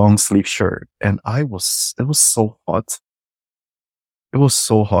I had a long sleeve shirt, and it was so hot. It was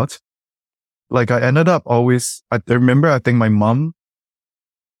so hot. Like I ended up I remember, I think my mom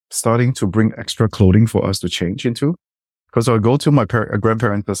starting to bring extra clothing for us to change into. Because I'll go to my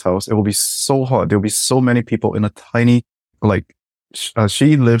grandparents' house. It will be so hot. There'll be so many people in a tiny,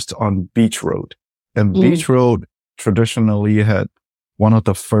 she lives on Beach Road, and Beach Road traditionally had one of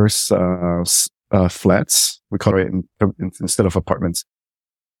the first, flats. We call it instead of apartments.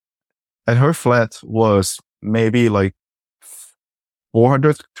 And her flat was maybe like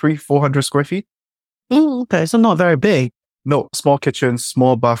 400 square feet. Okay. So not very big. No, small kitchen,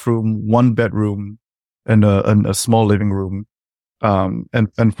 small bathroom, one bedroom, and a small living room.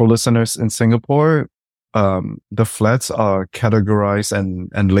 And for listeners in Singapore, the flats are categorized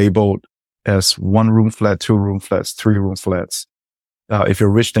and labeled as 1-room flat, 2-room flats, 3-room flats. If you're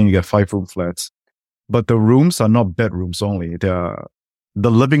rich, then you get 5-room flats. But the rooms are not bedrooms only. The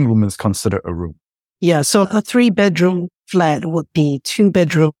living room is considered a room. Yeah. So a 3-bedroom flat would be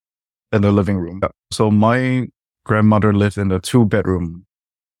 2-bedroom. And the living room. So my grandmother lived in a 2-bedroom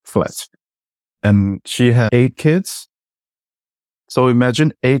flat, and she had 8 kids. So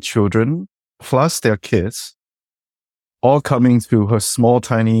imagine 8 children plus their kids all coming to her small,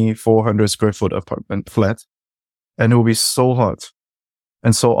 tiny 400 square foot apartment flat. And it will be so hot.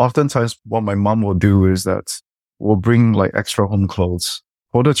 And so oftentimes what my mom will do is that we'll bring like extra home clothes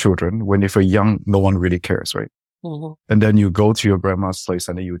for the children. When if you're young, no one really cares, right? Mm-hmm. And then you go to your grandma's place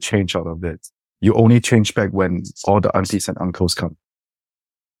and then you change out of it. You only change back when all the aunties and uncles come.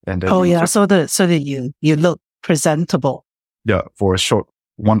 And then so that you look presentable. Yeah, for a short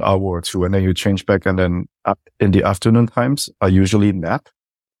 1 hour or 2, and then you change back, and then in the afternoon times, I usually nap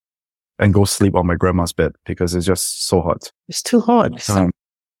and go sleep on my grandma's bed because it's just so hot. It's too hot.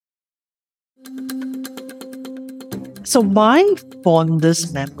 So my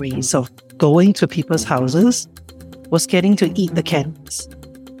fondest memories of going to people's houses was getting to eat the candies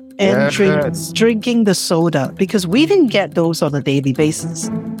and drinking the soda, because we didn't get those on a daily basis.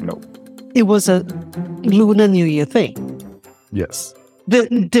 No. It was a Lunar New Year thing. Yes.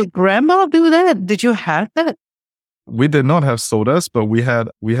 Did grandma do that? Did you have that? We did not have sodas, but we had,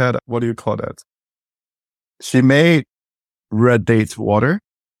 what do you call that? She made red date water.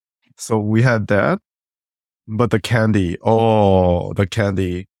 So we had that. But the candy,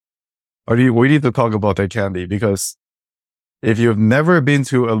 we need to talk about that candy, because if you've never been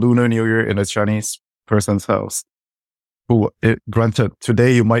to a Lunar New Year in a Chinese person's house, granted,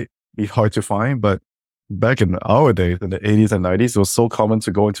 today you might be hard to find, but back in our days, in the 80s and 90s, it was so common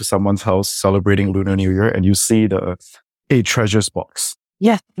to go into someone's house celebrating Lunar New Year and you see the 8 treasures box.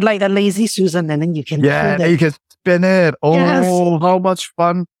 Yeah, like the lazy Susan, and then you can you can spin it. Oh, yes. How much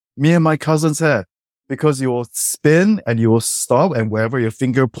fun me and my cousins had. Because you will spin and you will stop, and wherever your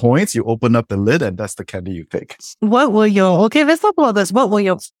finger points, you open up the lid, and that's the candy you take. Let's talk about this. What were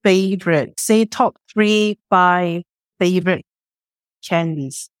your favorite, say top 3, 5 favorite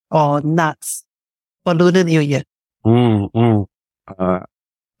candies or nuts for Lunar New Year? I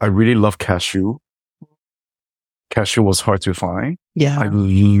really love cashew. Cashew was hard to find. Yeah. I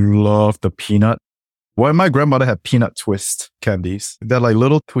love the peanut. Well, my grandmother had peanut twist candies. They're like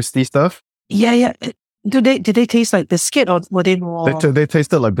little twisty stuff. Yeah. Did they taste like biscuit, or were they more? They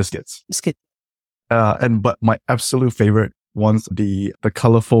tasted like biscuits. Biscuit. But my absolute favorite ones, the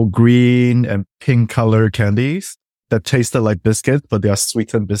colorful green and pink color candies that tasted like biscuits, but they are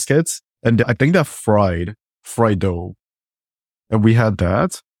sweetened biscuits. And I think they're fried dough. And we had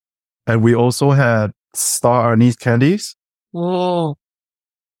that. And we also had star anise candies. Oh.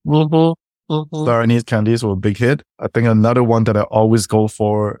 Mm-hmm. Star anise candies were a big hit. I think another one that I always go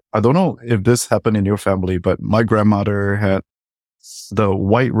for, I don't know if this happened in your family, but my grandmother had the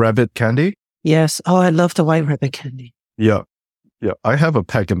white rabbit candy. Yes. Oh, I love the white rabbit candy. Yeah. Yeah. I have a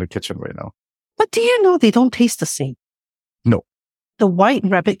pack in the kitchen right now. But do you know they don't taste the same? No. The white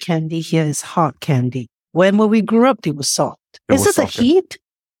rabbit candy here is hard candy. When we grew up, they were soft. Is it the heat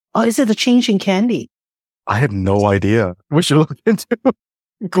or is it the change in candy? I have no idea. We should look into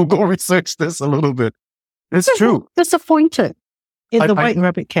Google research this a little bit. It's true. Disappointed in the white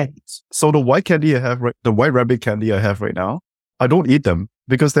rabbit candies. So the white rabbit candy I have right now, I don't eat them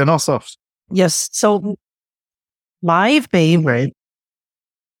because they're not soft. Yes. So my favorite,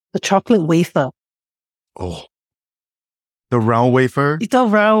 the chocolate wafer. Oh, the round wafer. The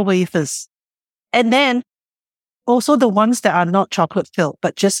round wafers. And then also the ones that are not chocolate filled,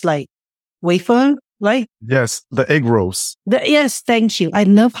 but just like wafer, right? Yes, the egg rolls. Yes, thank you. I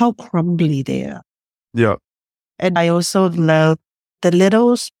love how crumbly they are. Yeah. And I also love the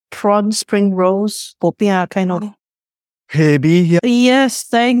little prawn spring rolls, popiah kind of. Heavy. Yeah. Yes,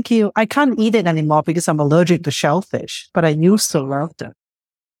 thank you. I can't eat it anymore because I'm allergic to shellfish, but I used to love them.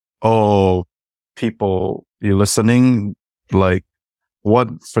 Oh, people, you're listening, like what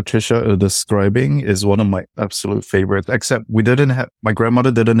Patricia is describing is one of my absolute favorites, except my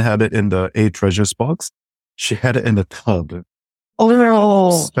grandmother didn't have it in the 8 treasures box. She had it in the tub.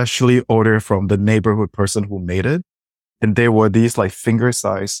 Oh, Specially ordered from the neighborhood person who made it. And they were these like finger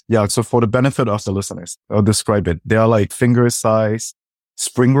size. Yeah. So for the benefit of the listeners, I'll describe it. They are like finger size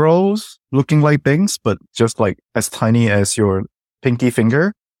spring rolls looking like things, but just like as tiny as your pinky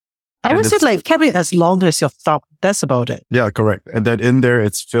finger. I would say like carry it as long as your thumb. That's about it. Yeah, correct. And then in there,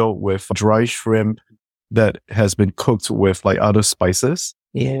 it's filled with dry shrimp that has been cooked with like other spices.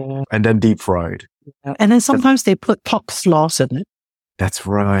 Yeah. And then deep fried. Yeah. And then sometimes they put pork sauce in it. That's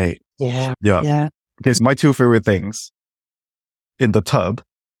right. Yeah. Yeah. Yeah. Okay, so my 2 favorite things in the tub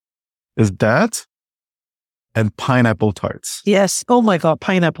is that and pineapple tarts. Yes. Oh my God,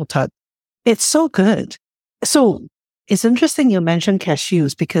 pineapple tart. It's so good. So it's interesting you mentioned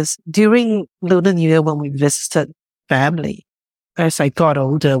cashews because during Lunar New Year when we visited family, as I got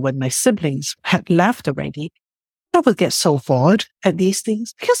older, when my siblings had left already, I would get so bored at these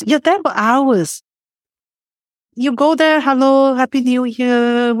things because you're there for hours. You go there, hello, Happy New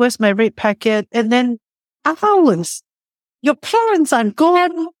Year, where's my red packet? And then hours. Your parents are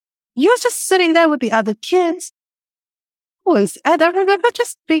gone. You're just sitting there with the other kids. And I remember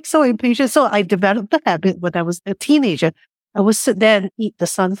just being so impatient. So I developed the habit when I was a teenager. I would sit there and eat the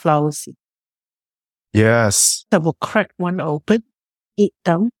sunflower seed. Yes. I would crack one open, eat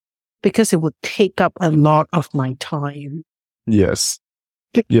them, because it would take up a lot of my time. Yes.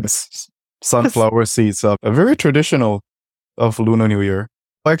 Yes. Sunflower seeds are very traditional of Lunar New Year.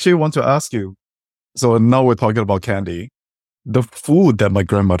 I actually want to ask you. So now we're talking about candy. The food that my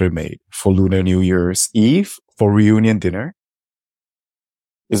grandmother made for Lunar New Year's Eve for reunion dinner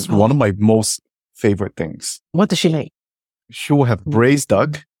is one of my most favorite things. What does she make? She will have braised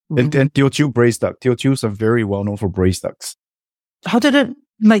duck and Teochew braised duck. Teochews are very well known for braised ducks. How did it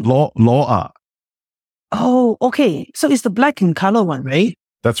like? Law. Oh, okay. So it's the black in color one, right?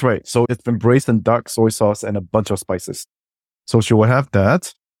 That's right. So it's been braised in duck, soy sauce, and a bunch of spices. So she will have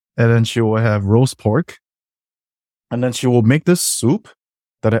that. And then she will have roast pork. And then she will make this soup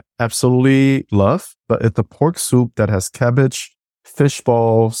that I absolutely love. But it's a pork soup that has cabbage, fish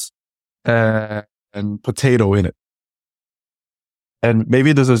balls, and potato in it. And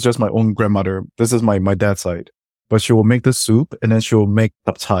maybe this is just my own grandmother. This is my dad's side. But she will make the soup and then she will make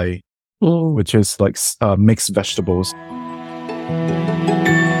tap thai, which is like mixed vegetables.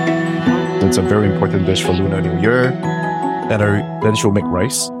 It's a very important dish for Lunar New Year. And then she'll make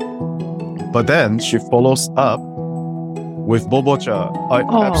rice. But then she follows up with bobocha. I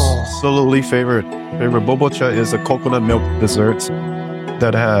absolutely favorite. Bobocha is a coconut milk dessert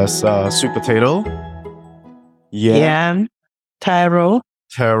that has sweet potato, yam, taro,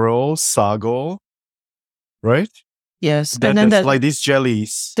 sago, right? Yes. And then like these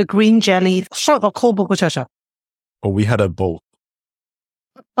jellies. The green jelly. Short or cold bobocha? Oh, we had a both.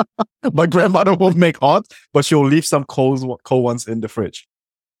 My grandmother will make hot, but she'll leave some cold ones in the fridge.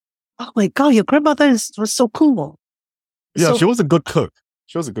 Oh my God, your grandmother was so cool. Yeah, she was a good cook.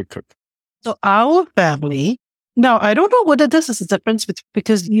 So our family, now I don't know whether this is a difference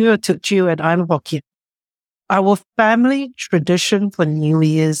because you're Teochew and I'm Hokkien. Our family tradition for New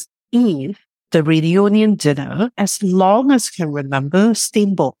Year's Eve, the reunion dinner, as long as I can remember,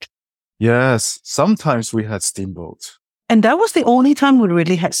 steamboat. Yes, sometimes we had steamboat. And that was the only time we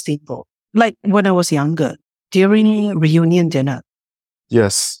really had steamboat. Like when I was younger, during reunion dinner.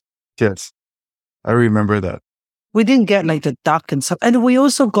 Yes. I remember that. We didn't get like the duck and stuff. And we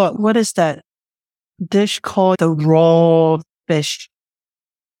also got, what is that dish called? The raw fish.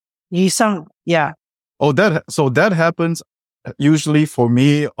 Yisang. Yeah. Oh, so that happens usually for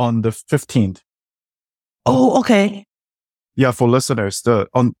me on the 15th. Oh, okay. Yeah, for listeners,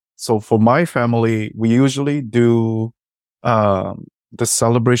 so for my family, we usually do the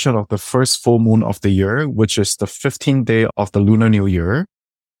celebration of the first full moon of the year, which is the 15th day of the Lunar New Year,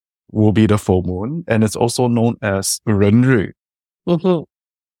 will be the full moon. And it's also known as Renru,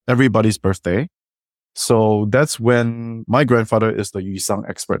 everybody's birthday. So that's when my grandfather is the Yusang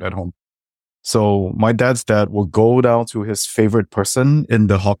expert at home. So my dad's dad will go down to his favorite person in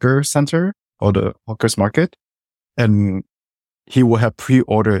the hawker center or the hawker's market, and he will have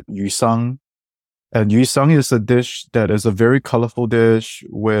pre-ordered Yusang. And Yusang is a dish that is a very colorful dish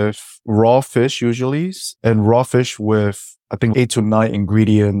with raw fish usually, and raw fish with, I think, 8 to 9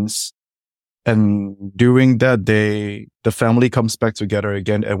 ingredients. And during that day, the family comes back together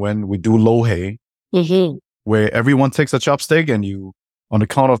again. And when we do lo hei, where everyone takes a chopstick and you, on the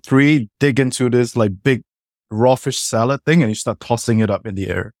count of 3, dig into this like big raw fish salad thing and you start tossing it up in the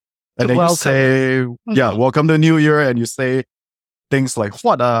air. And then you say, welcome to New Year. And you say things like,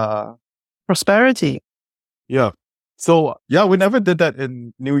 what prosperity. Yeah. So, yeah, we never did that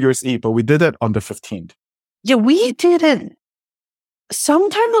in New Year's Eve, but we did it on the 15th. Yeah, we did it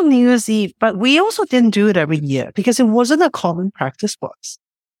sometime on New Year's Eve, but we also didn't do it every year because it wasn't a common practice for us.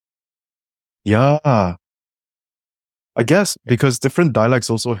 Yeah. I guess because different dialects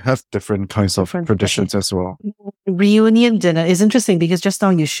also have different kinds of traditions as well. Reunion dinner is interesting because just now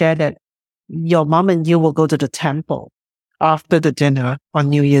you shared that your mom and you will go to the temple after the dinner on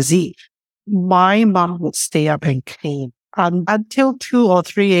New Year's Eve. My mom would stay up and clean until 2 or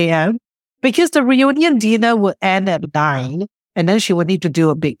 3 a.m. because the reunion dinner would end at 9 and then she would need to do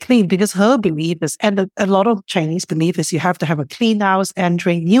a big clean because her belief is, and a lot of Chinese belief is you have to have a clean house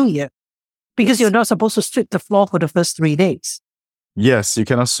entering New Year because you're not supposed to sweep the floor for the first 3 days. Yes, you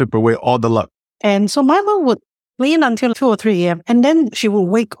cannot sweep away all the luck. And so my mom would clean until 2 or 3 a.m. and then she would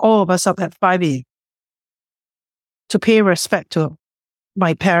wake all of us up at 5 a.m. to pay respect to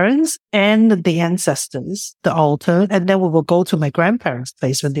my parents and the ancestors, the altar, and then we will go to my grandparents'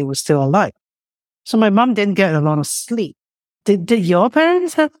 place when they were still alive. So my mom didn't get a lot of sleep. Did your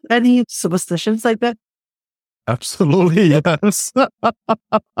parents have any superstitions like that? Absolutely, yes.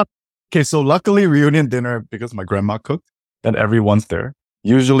 Okay, so luckily reunion dinner, because my grandma cooked and everyone's there.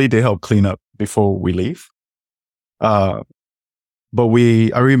 Usually they help clean up before we leave. But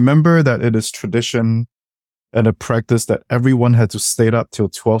I remember that it is tradition and a practice that everyone had to stay up till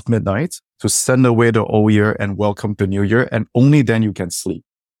 12 midnight to send away the old year and welcome the new year. And only then you can sleep.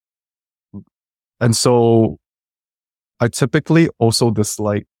 And so I typically also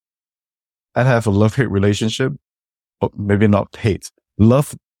dislike and have a love-hate relationship, or maybe not hate,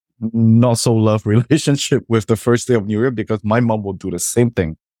 not so love relationship with the first day of New Year because my mom will do the same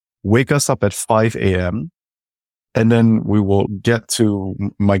thing. Wake us up at 5 a.m. And then we will get to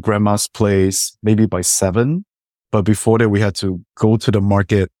my grandma's place maybe by 7. But before that, we had to go to the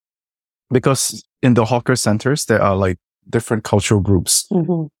market because in the hawker centers, there are like different cultural groups.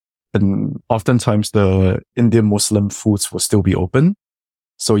 Mm-hmm. And oftentimes the Indian Muslim foods will still be open.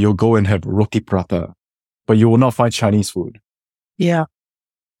 So you'll go and have roti prata, but you will not find Chinese food. Yeah.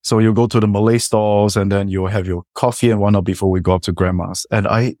 So you'll go to the Malay stalls and then you'll have your coffee and whatnot before we go up to grandma's. And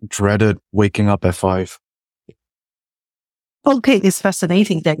I dreaded waking up at 5. Okay, it's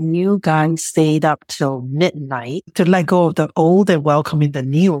fascinating that you guys stayed up till midnight to let go of the old and welcome in the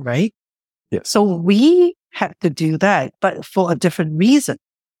new, right? Yes. So we had to do that, but for a different reason.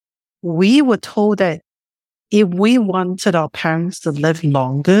 We were told that if we wanted our parents to live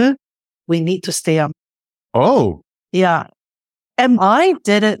longer, we need to stay up. Oh. Yeah. And I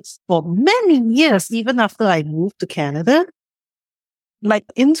did it for many years, even after I moved to Canada, like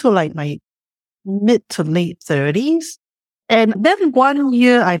into like my mid to late 30s. And then one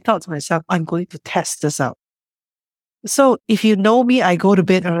year I thought to myself, I'm going to test this out. So if you know me, I go to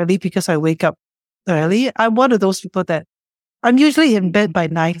bed early because I wake up early. I'm one of those people that I'm usually in bed by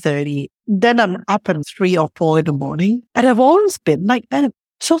 9:30. Then I'm up at 3 or 4 in the morning. And I've always been like that.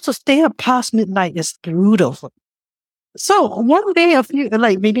 So to stay up past midnight is brutal. So one day,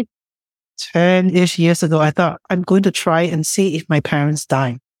 maybe 10-ish years ago, I thought I'm going to try and see if my parents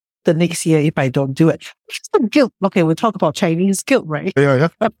die the next year if I don't do it. It's the guilt. Okay, we'll talk about Chinese guilt, right? Yeah.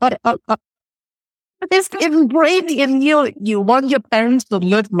 It's ingrained in you. You want your parents to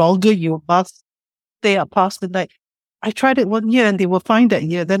live longer, you must stay up past midnight. I tried it one year and they were fine that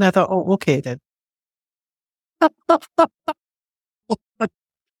year. Then I thought, oh, okay then.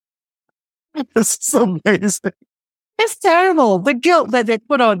 This is amazing. It's terrible. The guilt that they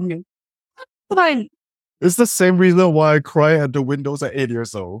put on you. Like, It's the same reason why I cry at the windows at 8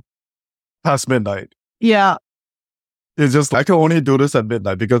 years old, past midnight. yeah. It's just, I can only do this at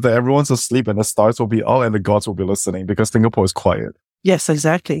midnight because everyone's asleep and the stars will be out and the gods will be listening because Singapore is quiet. Yes,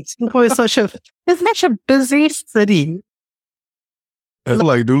 exactly. Singapore is it's such a busy city. And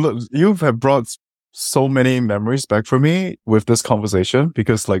like, you have brought so many memories back for me with this conversation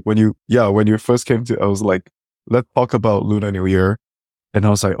because like when you first came to, I was like, let's talk about Lunar New Year. And I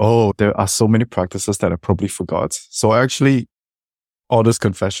was like, oh, there are so many practices that I probably forgot. So I actually, honest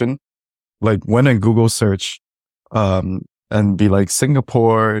confession, like went and Google search, and be like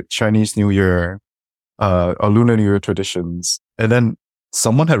Singapore, Chinese New Year, or Lunar New Year traditions. And then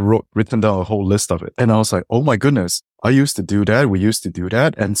someone had written down a whole list of it. And I was like, oh my goodness, I used to do that. We used to do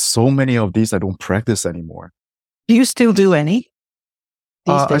that. And so many of these I don't practice anymore. Do you still do any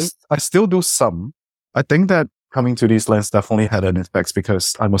these days? I still do some. I think that coming to these lands definitely had an effect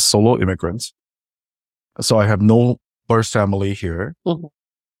because I'm a solo immigrant. So I have no birth family here.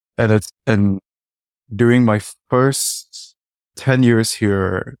 Mm-hmm. And during my first 10 years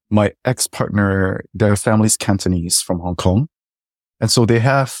here, my ex-partner, their family's Cantonese from Hong Kong. And so they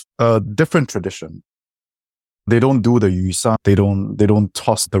have a different tradition. They don't do the yusa. They don't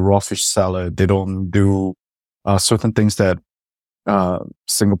toss the raw fish salad. They don't do certain things that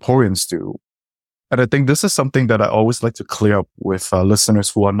Singaporeans do. And I think this is something that I always like to clear up with listeners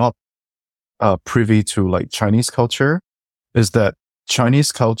who are not privy to like Chinese culture, is that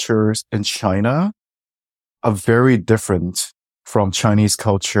Chinese cultures in China are very different from Chinese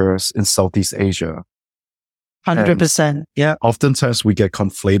cultures in Southeast Asia. 100%. Yeah. Oftentimes we get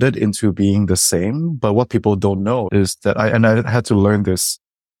conflated into being the same, but what people don't know is that I had to learn this,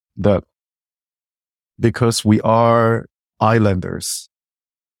 that because we are islanders,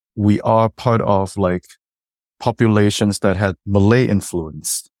 we are part of like populations that had Malay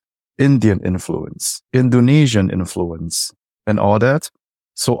influence, Indian influence, Indonesian influence, and all that.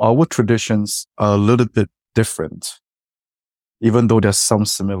 So our traditions are a little bit different, even though there's some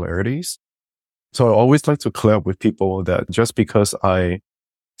similarities. So I always like to clear up with people that just because I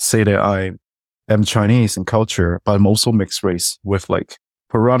say that I am Chinese in culture, but I'm also mixed race with like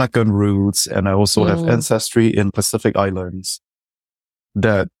Peranakan roots, and I also have ancestry in Pacific Islands,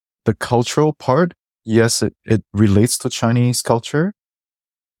 that the cultural part, yes, it relates to Chinese culture,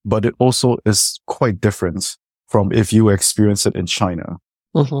 but it also is quite different from if you experience it in China.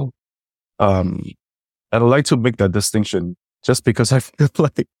 Mm-hmm. And I like to make that distinction just because I feel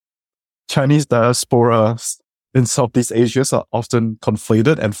like Chinese diaspora in Southeast Asia are often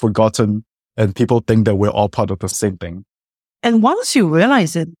conflated and forgotten, and people think that we're all part of the same thing. And once you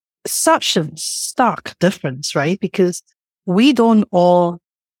realize it, such a stark difference, right? Because we don't all,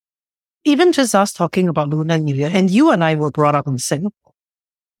 even just us talking about Lunar New Year, and you and I were brought up in Singapore.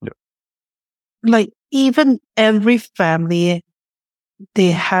 Yeah. Like even every family,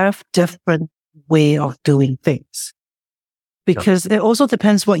 they have different way of doing things. Because it also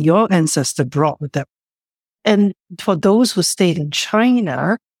depends what your ancestor brought with them. And for those who stayed in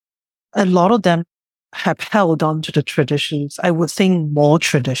China, a lot of them have held on to the traditions, I would think more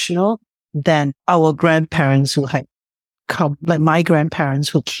traditional than our grandparents who had come, like my grandparents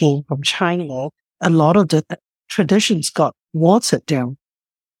who came from China. A lot of the traditions got watered down.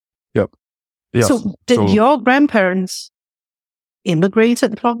 Yep. Yeah. So did your grandparents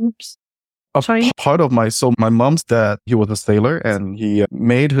immigrated from China? Part of my mom's dad, he was a sailor and he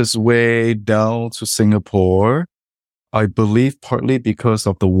made his way down to Singapore, I believe partly because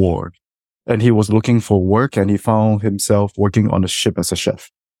of the war. And he was looking for work and he found himself working on a ship as a chef.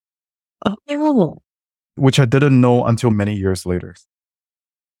 Oh. Which I didn't know until many years later.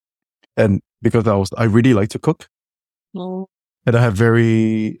 And because I really like to cook. Oh. And I have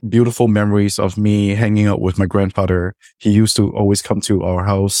very beautiful memories of me hanging out with my grandfather. He used to always come to our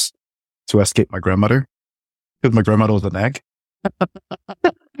house to escape my grandmother, because my grandmother was a nag.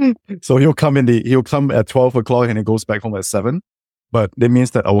 So he'll come at 12 o'clock and he goes back home at 7. But that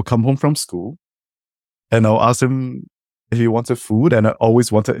means that I will come home from school and I'll ask him if he wanted food, and I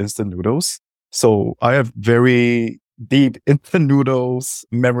always wanted instant noodles. So I have very deep instant noodles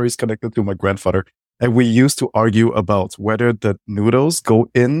memories connected to my grandfather. And we used to argue about whether the noodles go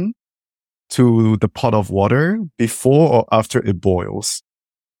in to the pot of water before or after it boils.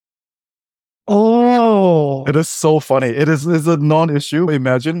 Oh. It is so funny. It's a non-issue.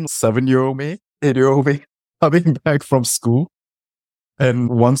 Imagine 7-year-old me, 8-year-old me coming back from school and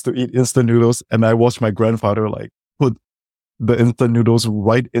wants to eat instant noodles. And I watch my grandfather like put the instant noodles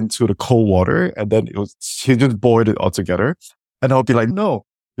right into the cold water. And then he just boiled it all together. And I'll be like, no,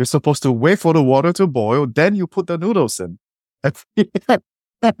 You're supposed to wait for the water to boil, then you put the noodles in. And we had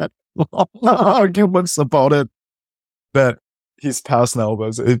arguments about it. But he's passed now,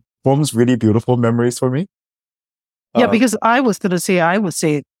 but it forms really beautiful memories for me. Yeah, because I would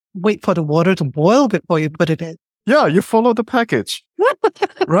say, wait for the water to boil before you put it in. Yeah, you follow the package.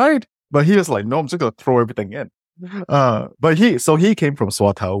 Right? But he was like, no, I'm just going to throw everything in. But he came from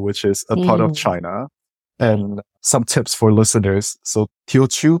Swatow, which is a part of China. And some tips for listeners. So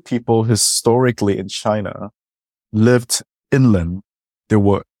Teochew people historically in China lived inland. They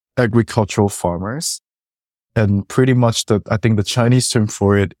were agricultural farmers. And pretty much I think the Chinese term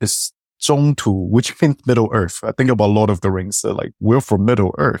for it is 中土, which means Middle Earth. I think about Lord of the Rings, like we're from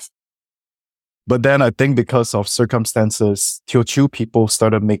Middle Earth. But then I think because of circumstances, Teochew people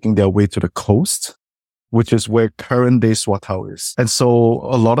started making their way to the coast, which is where current day Swatow is. And so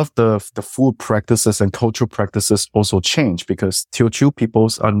a lot of the food practices and cultural practices also change because Teochew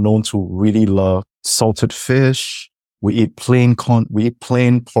peoples are known to really love salted fish. We eat plain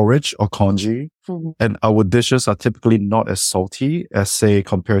porridge or congee. And our dishes are typically not as salty as, say,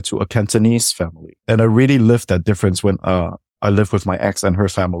 compared to a Cantonese family. And I really lived that difference when I lived with my ex and her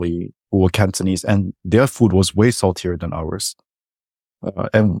family who were Cantonese, and their food was way saltier than ours.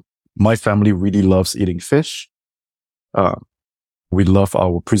 And my family really loves eating fish. We love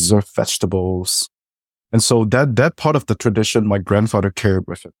our preserved vegetables. And so that part of the tradition, my grandfather carried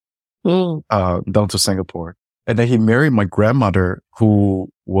with him down to Singapore. And then he married my grandmother, who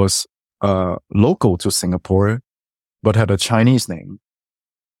was local to Singapore, but had a Chinese name.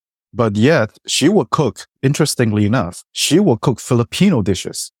 But yet, she would cook, interestingly enough, she would cook Filipino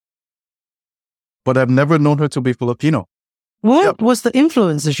dishes. But I've never known her to be Filipino. What was the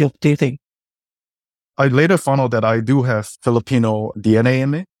influence, do you think? I later found out that I do have Filipino DNA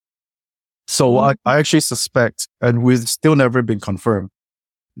in me. So I actually suspect, and we've still never been confirmed,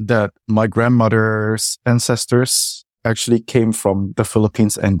 that my grandmother's ancestors actually came from the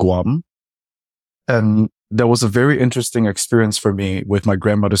Philippines and Guam. And that was a very interesting experience for me with my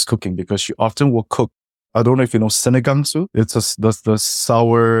grandmother's cooking because she often will cook, I don't know if you know sinigang soup. It's the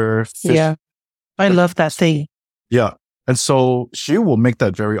sour fish. Yeah, I love that thing. Yeah. And so she will make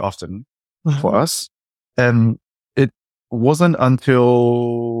that very often for us. And it wasn't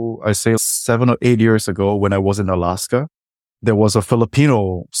until, I say, 7 or 8 years ago when I was in Alaska, there was a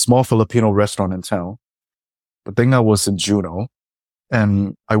small Filipino restaurant in town. I think I was in Juneau.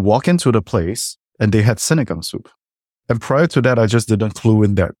 And I walk into the place and they had sinigang soup. And prior to that, I just didn't clue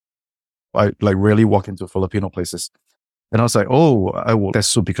in that. I rarely walk into Filipino places. And I was like, oh, I will that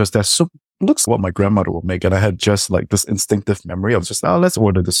soup because that soup looks what my grandmother would make. And I had just like this instinctive memory of just, let's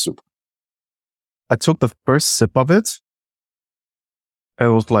order this soup. I took the first sip of it. And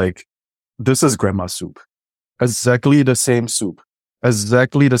I was like, this is grandma's soup. Exactly the same soup.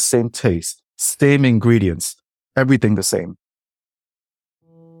 Exactly the same taste. Same ingredients. Everything the same.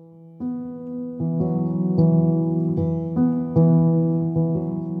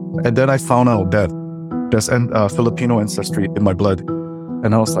 And then I found out that there's Filipino ancestry in my blood.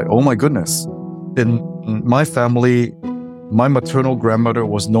 And I was like, oh my goodness. In my family, my maternal grandmother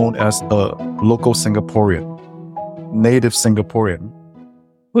was known as a local Singaporean, native Singaporean.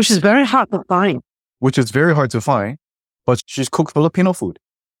 Which is very hard to find. But she's cooked Filipino food.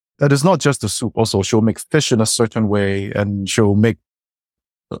 That is not just the soup. Also, she'll make fish in a certain way and she'll make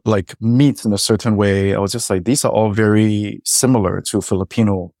like meat in a certain way. I was just like, these are all very similar to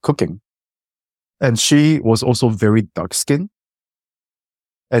Filipino cooking. And she was also very dark-skinned.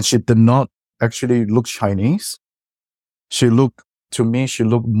 And she did not actually look Chinese. She looked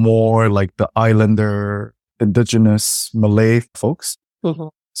more like the islander, indigenous Malay folks. Mm-hmm.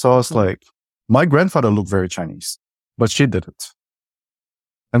 So I was like, my grandfather looked very Chinese, but she didn't.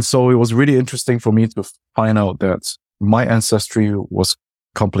 And so it was really interesting for me to find out that my ancestry was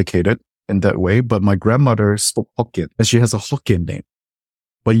complicated in that way, but my grandmother spoke Hokkien and she has a Hokkien name.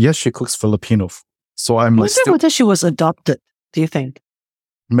 But yes, she cooks Filipino food. So I'm like, whether she was adopted, do you think?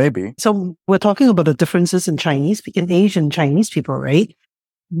 Maybe. So we're talking about the differences in Asian Chinese people, right?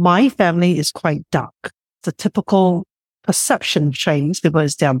 My family is quite dark. The typical perception of Chinese people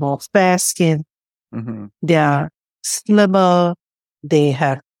is they're more fair skinned, they're slimmer, they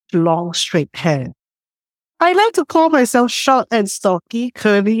have long straight hair. I like to call myself short and stocky,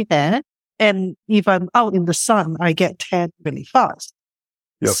 curly hair. And if I'm out in the sun, I get tan really fast.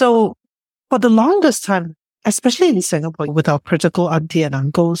 Yep. So for the longest time, especially in Singapore, with our critical auntie and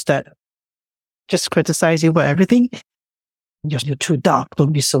uncles that just criticize you for everything. You're too dark.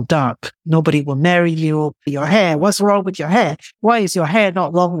 Don't be so dark. Nobody will marry you. Your hair. What's wrong with your hair? Why is your hair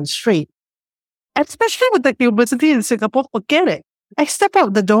not long and straight? Especially with the humidity in Singapore, forget it. I step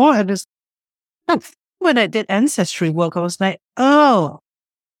out the door and when I did ancestry work, I was like, oh,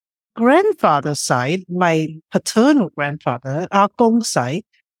 grandfather's side, my paternal grandfather, Ah Gong's side,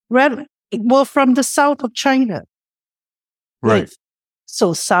 were from the south of China. Right. Like,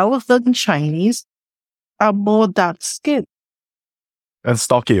 so southern Chinese are more dark skinned And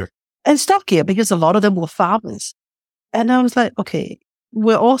stockier. and stockier because a lot of them were farmers. And I was like, okay,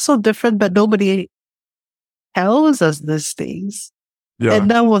 we're all so different, but nobody tells us these things. Yeah. And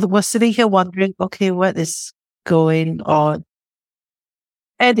now we're sitting here wondering, okay, what is going on?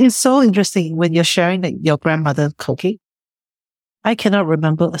 And it's so interesting when you're sharing that your grandmother cooking. I cannot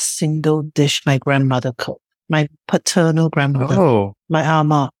remember a single dish my grandmother cooked. My paternal grandmother, Oh, my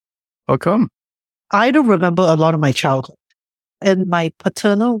ama. how come? I don't remember a lot of my childhood. And my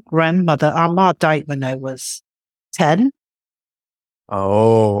paternal grandmother, ama, died when I was 10.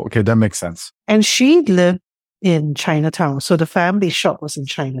 Oh, okay. That makes sense. And she lived in Chinatown. So the family shop was in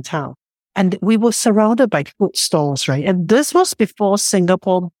Chinatown. And we were surrounded by food stalls, right? And this was before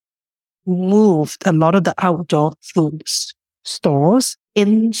Singapore moved a lot of the outdoor food stores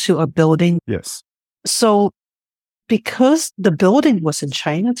into a building. Yes. So because the building was in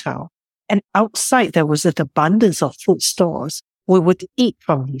Chinatown and outside there was an abundance of food stores, we would eat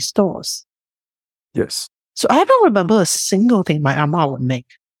from these stores. Yes. So I don't remember a single thing my ama would make.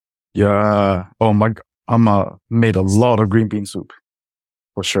 Yeah. Oh, my Amma made a lot of green bean soup.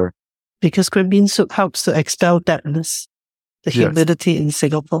 For sure. Because green bean soup helps to expel dampness, the Yes. humidity in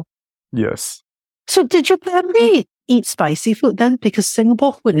Singapore. Yes. So did your family eat spicy food then? Because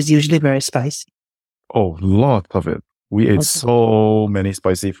Singapore food is usually very spicy. Oh, lot of it. We ate Okay. so many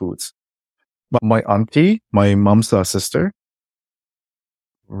spicy foods. But my auntie, my mom's sister,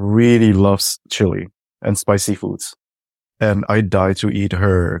 really loves chili and spicy foods. And I die to eat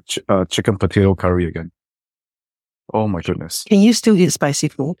her chicken potato curry again. Oh my goodness. Can you still eat spicy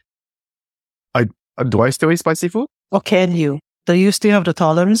food? Do I still eat spicy food? Or can you? Do you still have the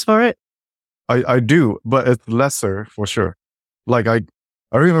tolerance for it? I do, but it's lesser for sure. Like I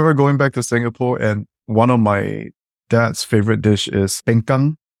remember going back to Singapore and one of my dad's favorite dish is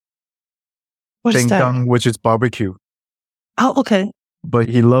pengkang. What is that? Pengkang, which is barbecue. Oh, okay. But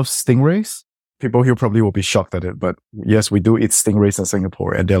he loves stingrays. People here probably will be shocked at it, but yes, we do eat stingrays in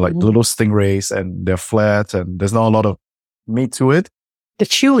Singapore, and they're like Mm. little stingrays, and they're flat, and there's not a lot of meat to it, The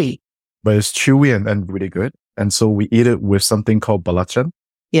chewy. but it's chewy and really good. And so we eat it with something called belacan.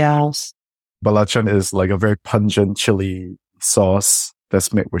 Yes. Belacan is like a very pungent chili sauce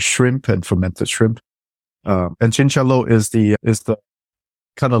that's made with shrimp and fermented shrimp. And chinchalo is the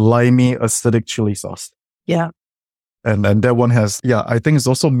kind of limey acidic chili sauce. Yeah. And that one has, I think it's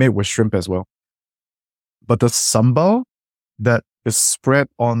also made with shrimp as well. But the sambal that is spread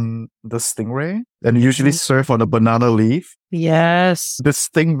on the stingray and usually served on a banana leaf, Yes.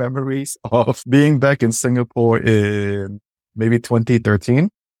 distinct memories of being back in Singapore in maybe 2013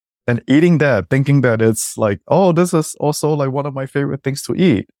 and eating that, thinking that it's like, oh, this is also like one of my favorite things to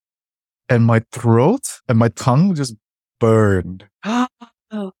eat. And my throat and my tongue just burned. Oh.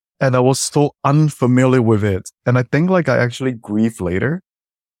 And I was so unfamiliar with it. And I think like I actually grieved later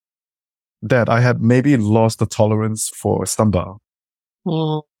that I had maybe lost the tolerance for sambal.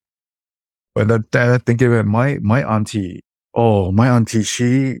 Mm. And then I think of it, my auntie,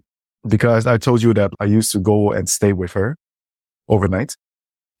 she, because I told you that I used to go and stay with her overnight.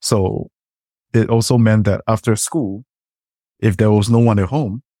 So it also meant that after school, if there was no one at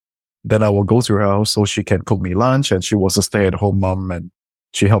home, then I will go to her house so she can cook me lunch, and she was a stay-at-home mom and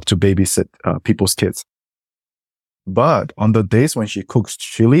she helped to babysit people's kids. But on the days when she cooks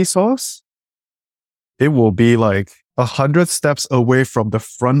chili sauce, it will be like 100 steps away from the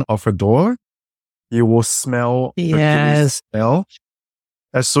front of her door. You will smell the chili Yes. smell.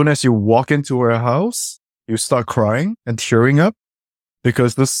 As soon as you walk into her house, you start crying and tearing up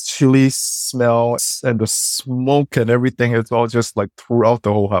because this chili smell and the smoke and everything, it's all just like throughout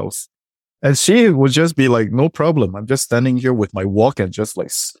the whole house. And she would just be like, no problem. I'm just standing here with my wok and just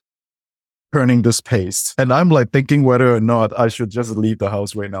like turning this paste. And I'm like thinking whether or not I should just leave the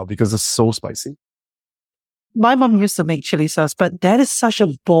house right now because it's so spicy. My mom used to make chili sauce, but that is such a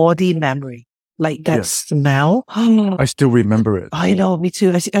body memory. Like that Yes. smell. I still remember it. I know, me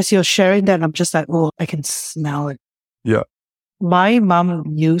too. As you're sharing that, I'm just like, oh, I can smell it. Yeah. My mom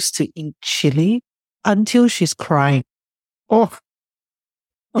used to eat chili until she's crying. Oh,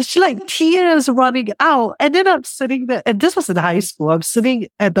 It's like tears running out. And then I'm sitting there, and this was in high school. I'm sitting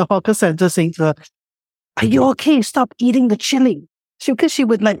at the hawker center saying to her, are you okay? Stop eating the chili. Because she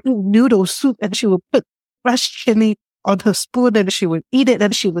would like eat noodle soup and she would put fresh chili on her spoon and she would eat it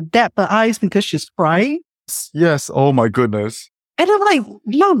and she would dab her eyes because she's crying. yes. Oh my goodness. And I'm like,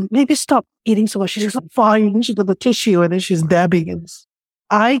 Mom, maybe stop eating so much. She's like, fine. And she got the tissue and then she's dabbing. And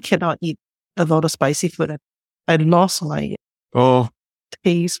I cannot eat a lot of spicy food. I lost my Oh,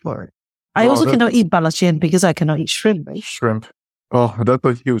 taste for it. I wow, also that- cannot eat balajian because I cannot eat shrimp. Right? shrimp. Oh, that's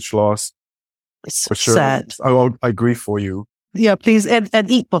a huge loss It's for sure. sad. I agree for you. Yeah, please. And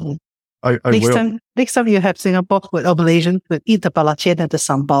eat one. I Next time you have Singapore food or Malaysian food, eat the balajian and the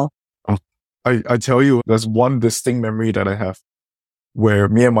sambal. I tell you, there's one distinct memory that I have where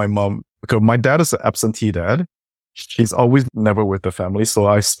me and my mom, because my dad is an absentee dad. He's always never with the family. So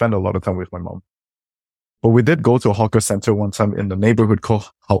I spend a lot of time with my mom. But we did go to a hawker center one time in the neighborhood called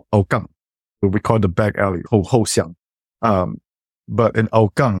Hougang. We call it the back alley, Ho Xiang. But in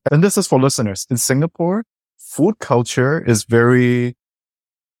Hougang, and this is for listeners, in Singapore, food culture is very,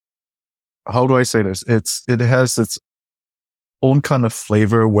 how do I say this? It has its own kind of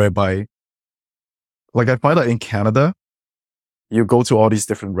flavor whereby, like I find that in Canada, you go to all these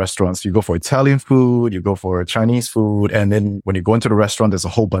different restaurants. You go for Italian food, you go for Chinese food. And then when you go into the restaurant, there's a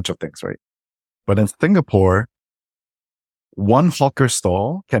whole bunch of things, right? But in Singapore, one hawker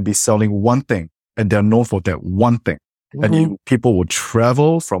stall can be selling one thing and they're known for that one thing. Mm-hmm. And people will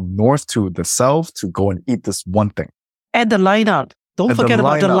travel from north to the south to go and eat this one thing. And the lineup. Don't And the forget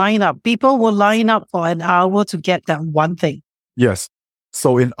about the lineup. lineup. People will line up for an hour to get that one thing. Yes.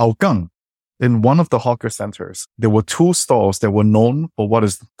 So in Hougang, in one of the hawker centers, there were two stalls that were known for what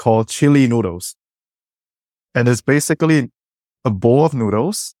is called chili noodles. And it's basically a bowl of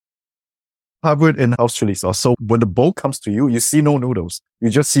noodles covered in house chili sauce. So when the bowl comes to you, you see no noodles. You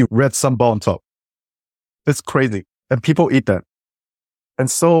just see red sambal on top. It's crazy. And people eat that.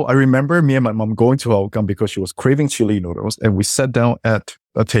 And so I remember me and my mom going to Hougang because she was craving chili noodles. And we sat down at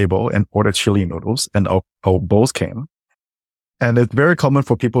a table and ordered chili noodles and our bowls came. And it's very common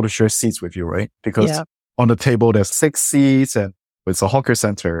for people to share seats with you, right? Because on the table, there's 6 seats and it's a hawker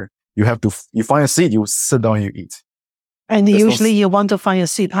center. You find a seat, you sit down and you eat. And usually you want to find a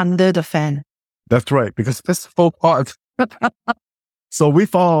seat under the fan. That's right, because it's so hot. So we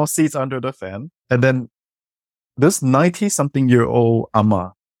found our seats under the fan. And then this 90-something-year-old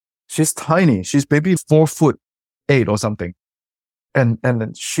Amma, she's tiny. She's maybe 4'8" or something. And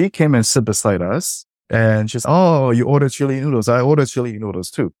then she came and sit beside us. And she's, oh, you ordered chili noodles. I ordered chili noodles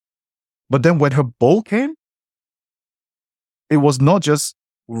too. But then when her bowl came, it was not just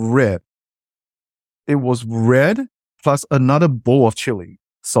red. It was red plus another bowl of chili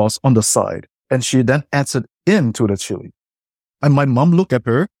sauce on the side. And she then adds it into the chili. And my mom looked at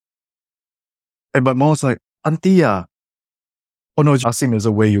her. And my mom was like, Auntie, oh no, Asim is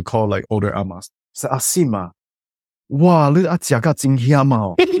a way you call like older amas. She said, Asim, wow, look at jaga jing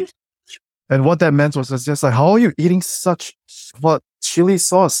hiama. And what that meant was just like, how are you eating such chili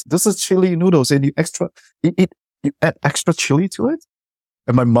sauce? This is chili noodles and you add extra chili to it?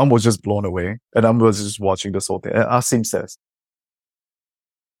 And my mom was just blown away. And I was just watching this whole thing. And Asim says,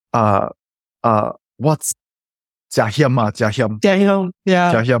 what's jahiam? Jahiam,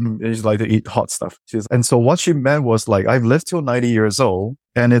 yeah. Jahiam is like to eat hot stuff. And so what she meant was like, I've lived till 90 years old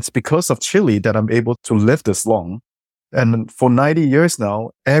and it's because of chili that I'm able to live this long. And for 90 years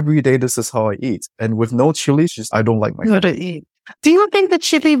now, every day, this is how I eat. And with no chili, I don't like my food. to eat. Do you think the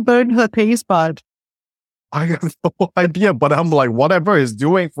chili burned her taste bud? I have no idea, but I'm like, whatever it's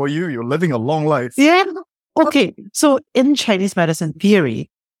doing for you, you're living a long life. Yeah. Okay. So in Chinese medicine theory,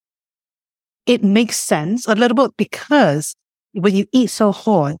 it makes sense a little bit because when you eat so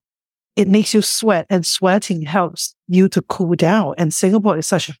hot, it makes you sweat and sweating helps you to cool down. And Singapore is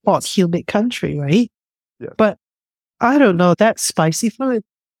such a hot, humid country, right? Yeah. But I don't know, that spicy food.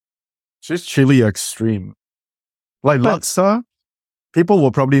 She's chili extreme. Like laksa, people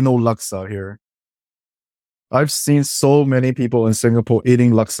will probably know laksa here. I've seen so many people in Singapore eating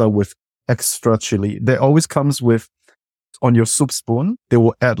laksa with extra chili. They always comes with, on your soup spoon, they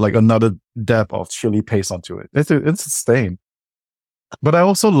will add like another dab of chili paste onto it. It's insane. But I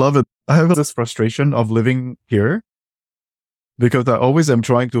also love it. I have this frustration of living here because I always am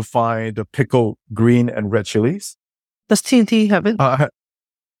trying to find the pickled green and red chilies. Does TNT have it?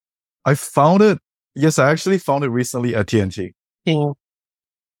 I found it. Yes, I actually found it recently at TNT. Yeah.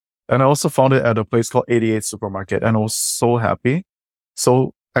 And I also found it at a place called 88 Supermarket. And I was so happy.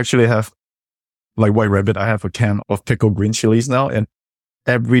 So actually I have, like White Rabbit, I have a can of pickled green chilies now. And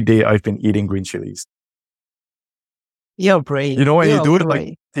every day I've been eating green chilies. You're brave. You know, when you do it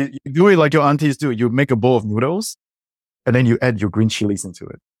brave. like, you do it like your aunties do. You make a bowl of noodles and then you add your green chilies into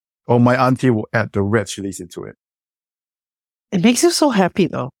it. Or my auntie will add the red chilies into it. It makes you so happy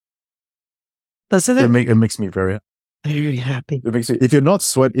though. Doesn't it? It makes me very happy. It makes you, if you're not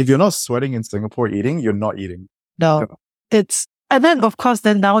sweating in Singapore eating, you're not eating. No, it's And then, of course,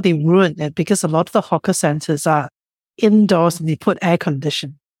 then now they ruin it because a lot of the hawker centers are indoors and they put air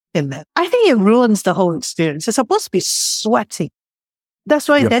conditioning in there. I think it ruins the whole experience. It's supposed to be sweating. That's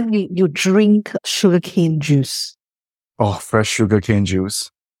why then you drink sugarcane juice. Oh, fresh sugarcane juice.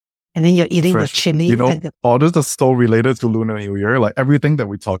 And then you're eating the chili. You know, all this is so related to Lunar New Year. Like everything that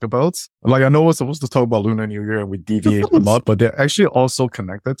we talk about. Like I know we're supposed to talk about Lunar New Year and we deviate a lot, but they're actually also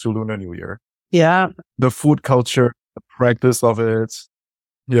connected to Lunar New Year. Yeah. The food culture, the practice of it.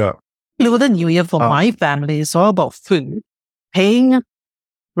 Yeah. Lunar New Year for my family is all about food, paying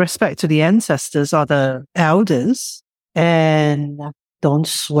respect to the ancestors or the elders, and don't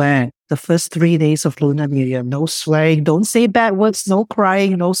swear. The first 3 days of Lunar New Year, no swearing. Don't say bad words, no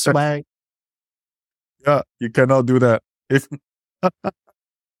crying, no swearing. Yeah, you cannot do that. If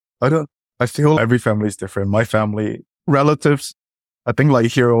I feel every family is different. My family, relatives, I think like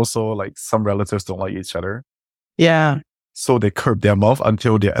here also, like some relatives don't like each other. Yeah. So they curb their mouth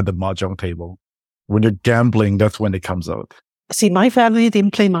until they're at the mahjong table. When you're gambling, that's when it comes out. See, my family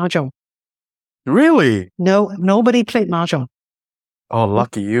didn't play mahjong. Really? No, nobody played mahjong. Oh,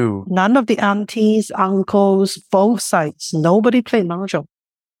 lucky you. None of the aunties, uncles, both sides, nobody played mahjong.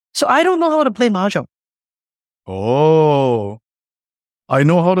 So I don't know how to play mahjong. Oh, I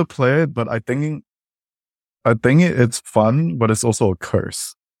know how to play it, but I think it's fun, but it's also a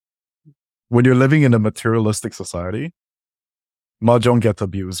curse. When you're living in a materialistic society, mahjong gets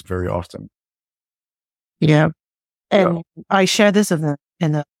abused very often. Yeah. And I share this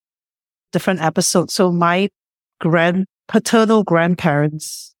in a different episode. So my paternal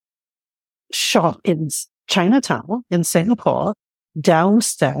grandparents' shop in Chinatown in Singapore,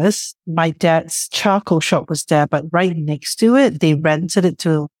 downstairs, my dad's charcoal shop was there, but right next to it, they rented it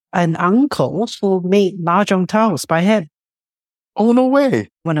to an uncle who made mahjong tiles by hand. Oh, no way.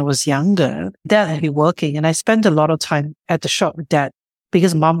 When I was younger, Dad had been working and I spent a lot of time at the shop with Dad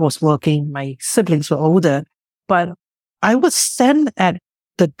because Mom was working, my siblings were older, but I would stand at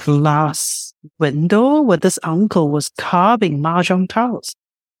the glass window where this uncle was carving mahjong tiles.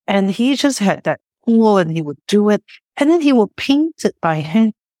 And he just had that tool and he would do it. And then he would paint it by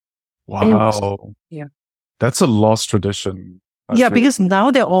hand. Wow. Yeah. That's a lost tradition. Because now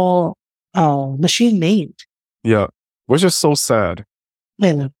they're all machine made. Yeah. Which is so sad.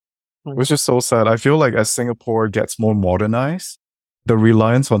 Yeah. Which is so sad. I feel like as Singapore gets more modernized, the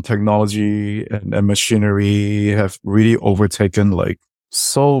reliance on technology and machinery have really overtaken like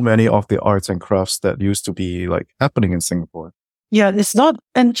so many of the arts and crafts that used to be like happening in Singapore. Yeah, it's not,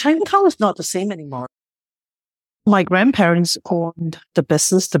 and Chinatown is not the same anymore. My grandparents owned the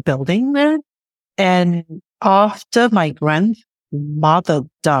business, the building there. And after my grandmother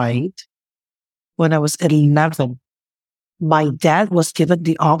died, when I was 11, my dad was given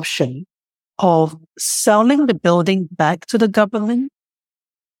the option of selling the building back to the government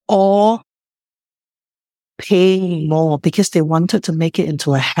or paying more because they wanted to make it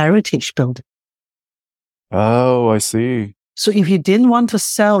into a heritage building. Oh, I see. So if you didn't want to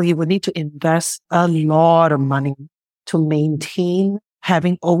sell, you would need to invest a lot of money to maintain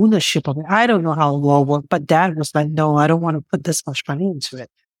having ownership of it. I don't know how it will work, but Dad was like, no, I don't want to put this much money into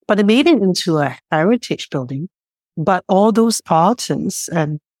it. But they made it into a heritage building. But all those artists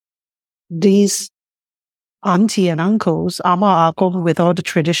and these auntie and uncles, ama, uncle, with all the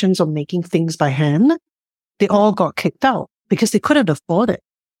traditions of making things by hand, they all got kicked out because they couldn't afford it.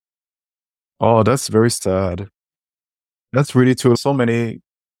 Oh, that's very sad. That's really true. So many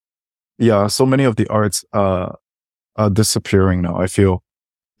of the arts are disappearing now. I feel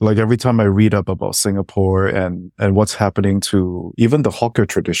like every time I read up about Singapore and what's happening to even the hawker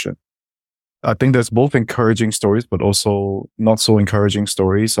tradition, I think there's both encouraging stories, but also not so encouraging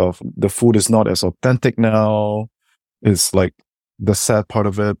stories of the food is not as authentic now. It's like the sad part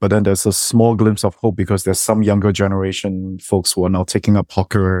of it. But then there's a small glimpse of hope because there's some younger generation folks who are now taking up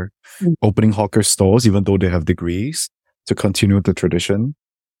opening hawker stores, even though they have degrees, to continue the tradition.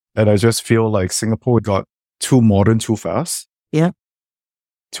 And I just feel like Singapore got too modern too fast. Yeah.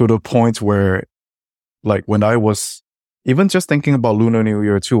 To the point where, like, when I was even just thinking about Lunar New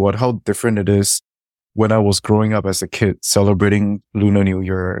Year too, how different it is when I was growing up as a kid celebrating Lunar New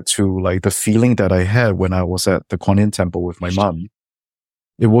Year to like the feeling that I had when I was at the Kuan Yin temple with my mom.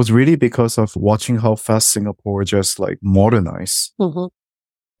 It was really because of watching how fast Singapore just like modernized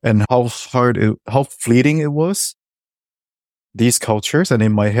and how fleeting it was. These cultures. And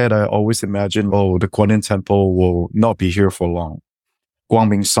in my head, I always imagined, the Kuan Yin temple will not be here for long.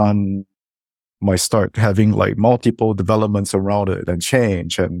 Guangming San might start having like multiple developments around it and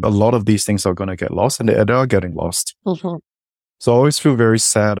change. And a lot of these things are going to get lost and they are getting lost. So I always feel very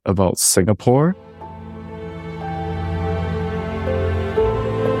sad about Singapore.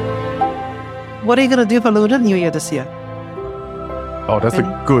 what are you going to do for Lunar New Year this year? Oh, that's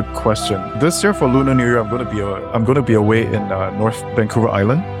a good question. This year for Lunar New Year, I'm going to be away in North Vancouver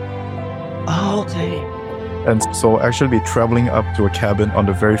Island. Oh, okay. And so I'll actually be traveling up to a cabin on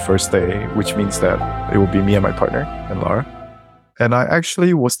the very first day, which means that it will be me and my partner and Lara. And I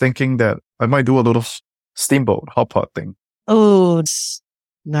actually was thinking that I might do a little steamboat hot pot thing. Oh, it's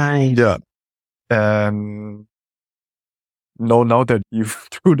nice. Yeah. And now that you've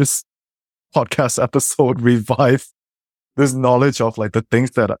through this podcast episode revived this knowledge of like the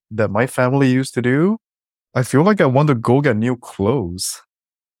things that my family used to do, I feel like I want to go get new clothes.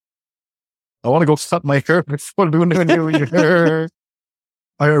 I want to go cut my hair before Lunar New Year.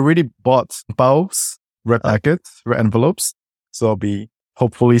 I already bought baos, red packets, red envelopes. So I'll be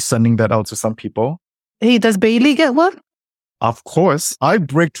hopefully sending that out to some people. Hey, does Bailey get one? Of course, I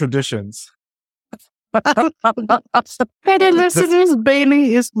break traditions. Hey, listeners,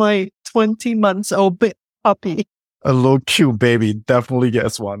 Bailey is my 20 months old puppy. A little cute baby definitely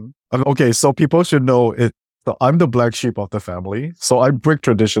gets one. Okay, so people should know it. So I'm the black sheep of the family. So I break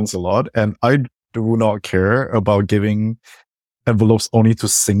traditions a lot, and I do not care about giving envelopes only to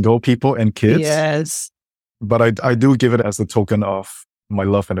single people and kids. Yes. But I do give it as a token of my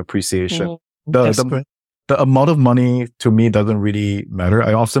love and appreciation. The amount of money to me doesn't really matter.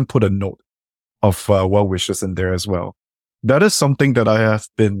 I often put a note of well wishes in there as well. That is something that I have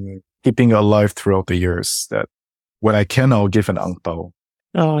been keeping alive throughout the years, that when I can, I'll give an ang pao.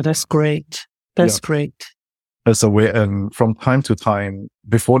 Oh, that's great. That's great. As a way, and from time to time,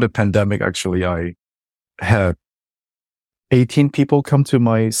 before the pandemic, actually, I had 18 people come to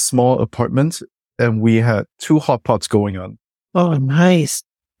my small apartment, and we had 2 hot pots going on. Oh, nice.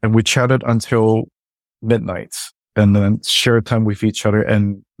 And we chatted until midnight and then shared time with each other.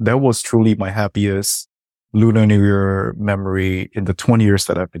 And that was truly my happiest Lunar New Year memory in the 20 years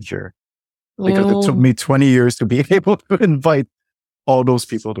that I've been here. Because it took me 20 years to be able to invite all those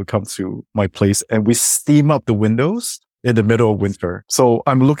people to come to my place, and we steam up the windows in the middle of winter. So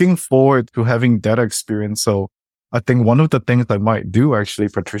I'm looking forward to having that experience. So I think one of the things I might do, actually,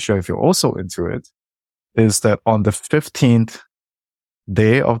 Patricia, if you're also into it, is that on the 15th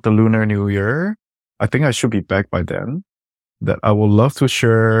day of the Lunar New Year, I think I should be back by then, that I would love to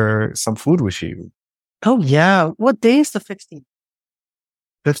share some food with you. Oh, yeah. What day is the 15th?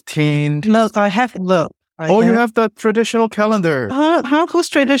 15th. Look, I have look. You have the traditional calendar. How cool's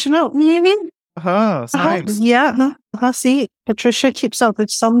traditional? You mean? Nice. Yeah. See, Patricia keeps up with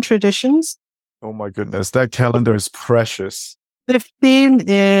some traditions. Oh my goodness, that calendar is precious. 15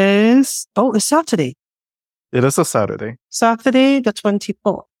 is, it's Saturday. It is a Saturday. Saturday, the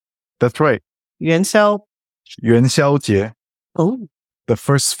 24th. That's right. 元宵. 元宵节. Oh. The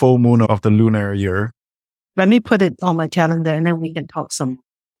first full moon of the lunar year. Let me put it on my calendar and then we can talk some.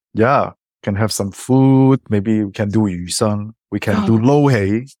 Yeah. Can have some food. Maybe we can do 鱼生. We can do 撈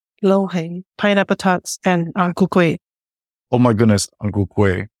蝦. 撈蝦, pineapple tarts, and ang ku kueh. Oh my goodness, ang ku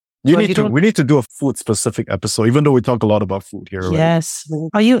kueh. We need to do a food specific episode, even though we talk a lot about food here. Right? Yes.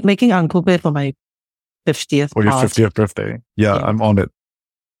 Are you making ang ku kueh for my 50th? For your 50th birthday? Yeah, I'm on it.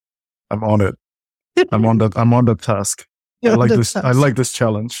 I'm on the task. I like this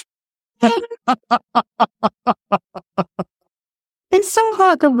challenge. It's so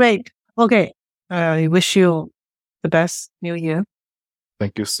hard to make. Okay. I wish you the best New Year.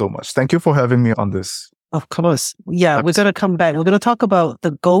 Thank you so much. Thank you for having me on this. Of course. Yeah, we're going to come back. We're going to talk about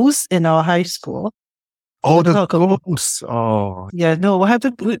the ghosts in our high school. Oh, the ghosts. Oh. Yeah, no, we'll have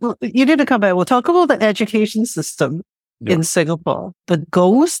to, you need to come back. We'll talk about the education system in Singapore. The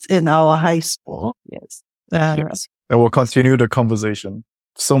ghosts in our high school. Yes. Yes. And we'll continue the conversation.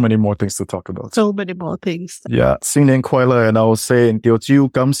 So many more things to talk about. So many more things. Yeah. 新年快乐, and I will say in Teochew,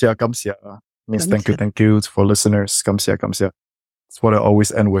 感謝, 感謝. Means thank you for listeners. 感謝, 感謝. It's what I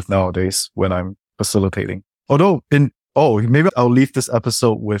always end with nowadays when I'm facilitating. Although maybe I'll leave this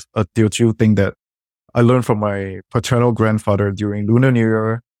episode with a Teochew thing that I learned from my paternal grandfather during Lunar New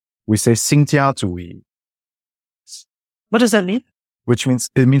Year. We say 新家主义. What does that mean? Which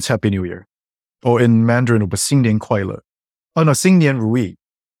means Happy New Year. Or in Mandarin, it was 新年快乐. Oh no, 新年如意.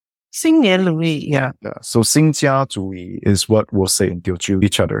 新年如意, yeah. So 新家主义 is what we'll say in Teochew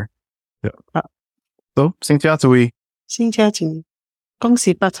each other. Yeah. So 新家主义. 新家主义. 恭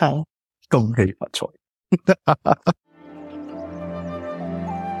喜發財. 恭喜發財.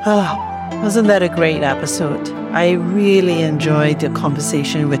 Wasn't that a great episode? I really enjoyed the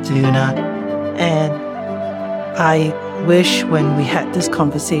conversation with Luna. And I wish when we had this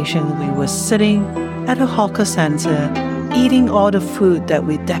conversation, we were sitting at a hawker center, eating all the food that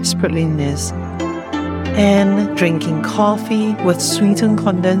we desperately miss, and drinking coffee with sweetened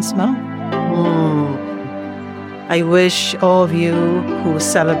condensed milk I wish all of you who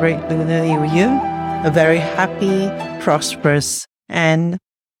celebrate Lunar New Year a very happy, prosperous, and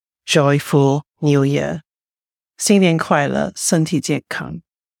joyful New Year. 新年快乐，身体健康。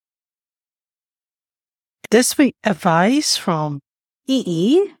This week advice from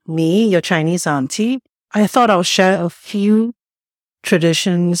Yi, me, your Chinese auntie. I thought I'll share a few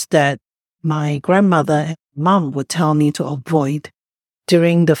traditions that my grandmother and mom would tell me to avoid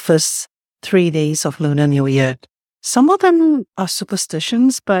during the first 3 days of Lunar New Year. Some of them are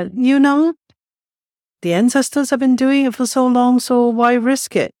superstitions, but the ancestors have been doing it for so long, so why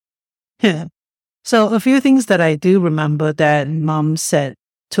risk it? So a few things that I do remember that mom said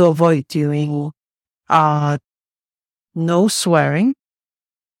to avoid doing are no swearing.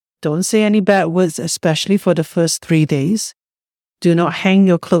 Don't say any bad words, especially for the first 3 days. Do not hang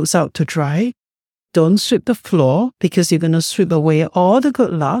your clothes out to dry. Don't sweep the floor because you're going to sweep away all the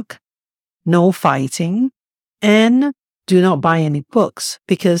good luck. No fighting. And do not buy any books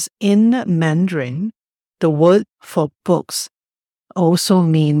because in Mandarin, the word for books also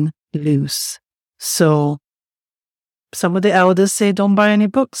mean lose. So some of the elders say don't buy any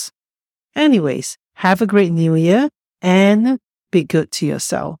books. Anyways, have a great New Year and be good to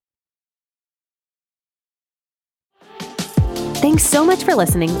yourself. Thanks so much for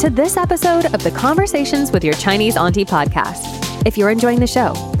listening to this episode of the Conversations with Your Chinese Auntie podcast. If you're enjoying the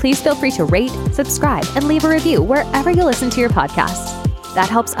show, please feel free to rate, subscribe, and leave a review wherever you listen to your podcasts. That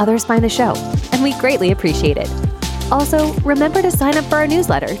helps others find the show, and we greatly appreciate it. Also, remember to sign up for our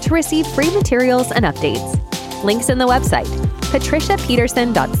newsletter to receive free materials and updates. Links in the website,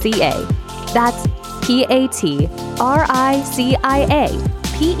 patriciapeterson.ca. That's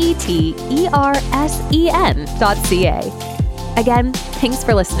PatriciaPetersen.ca. Again, thanks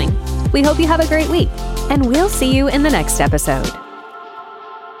for listening. We hope you have a great week, and we'll see you in the next episode.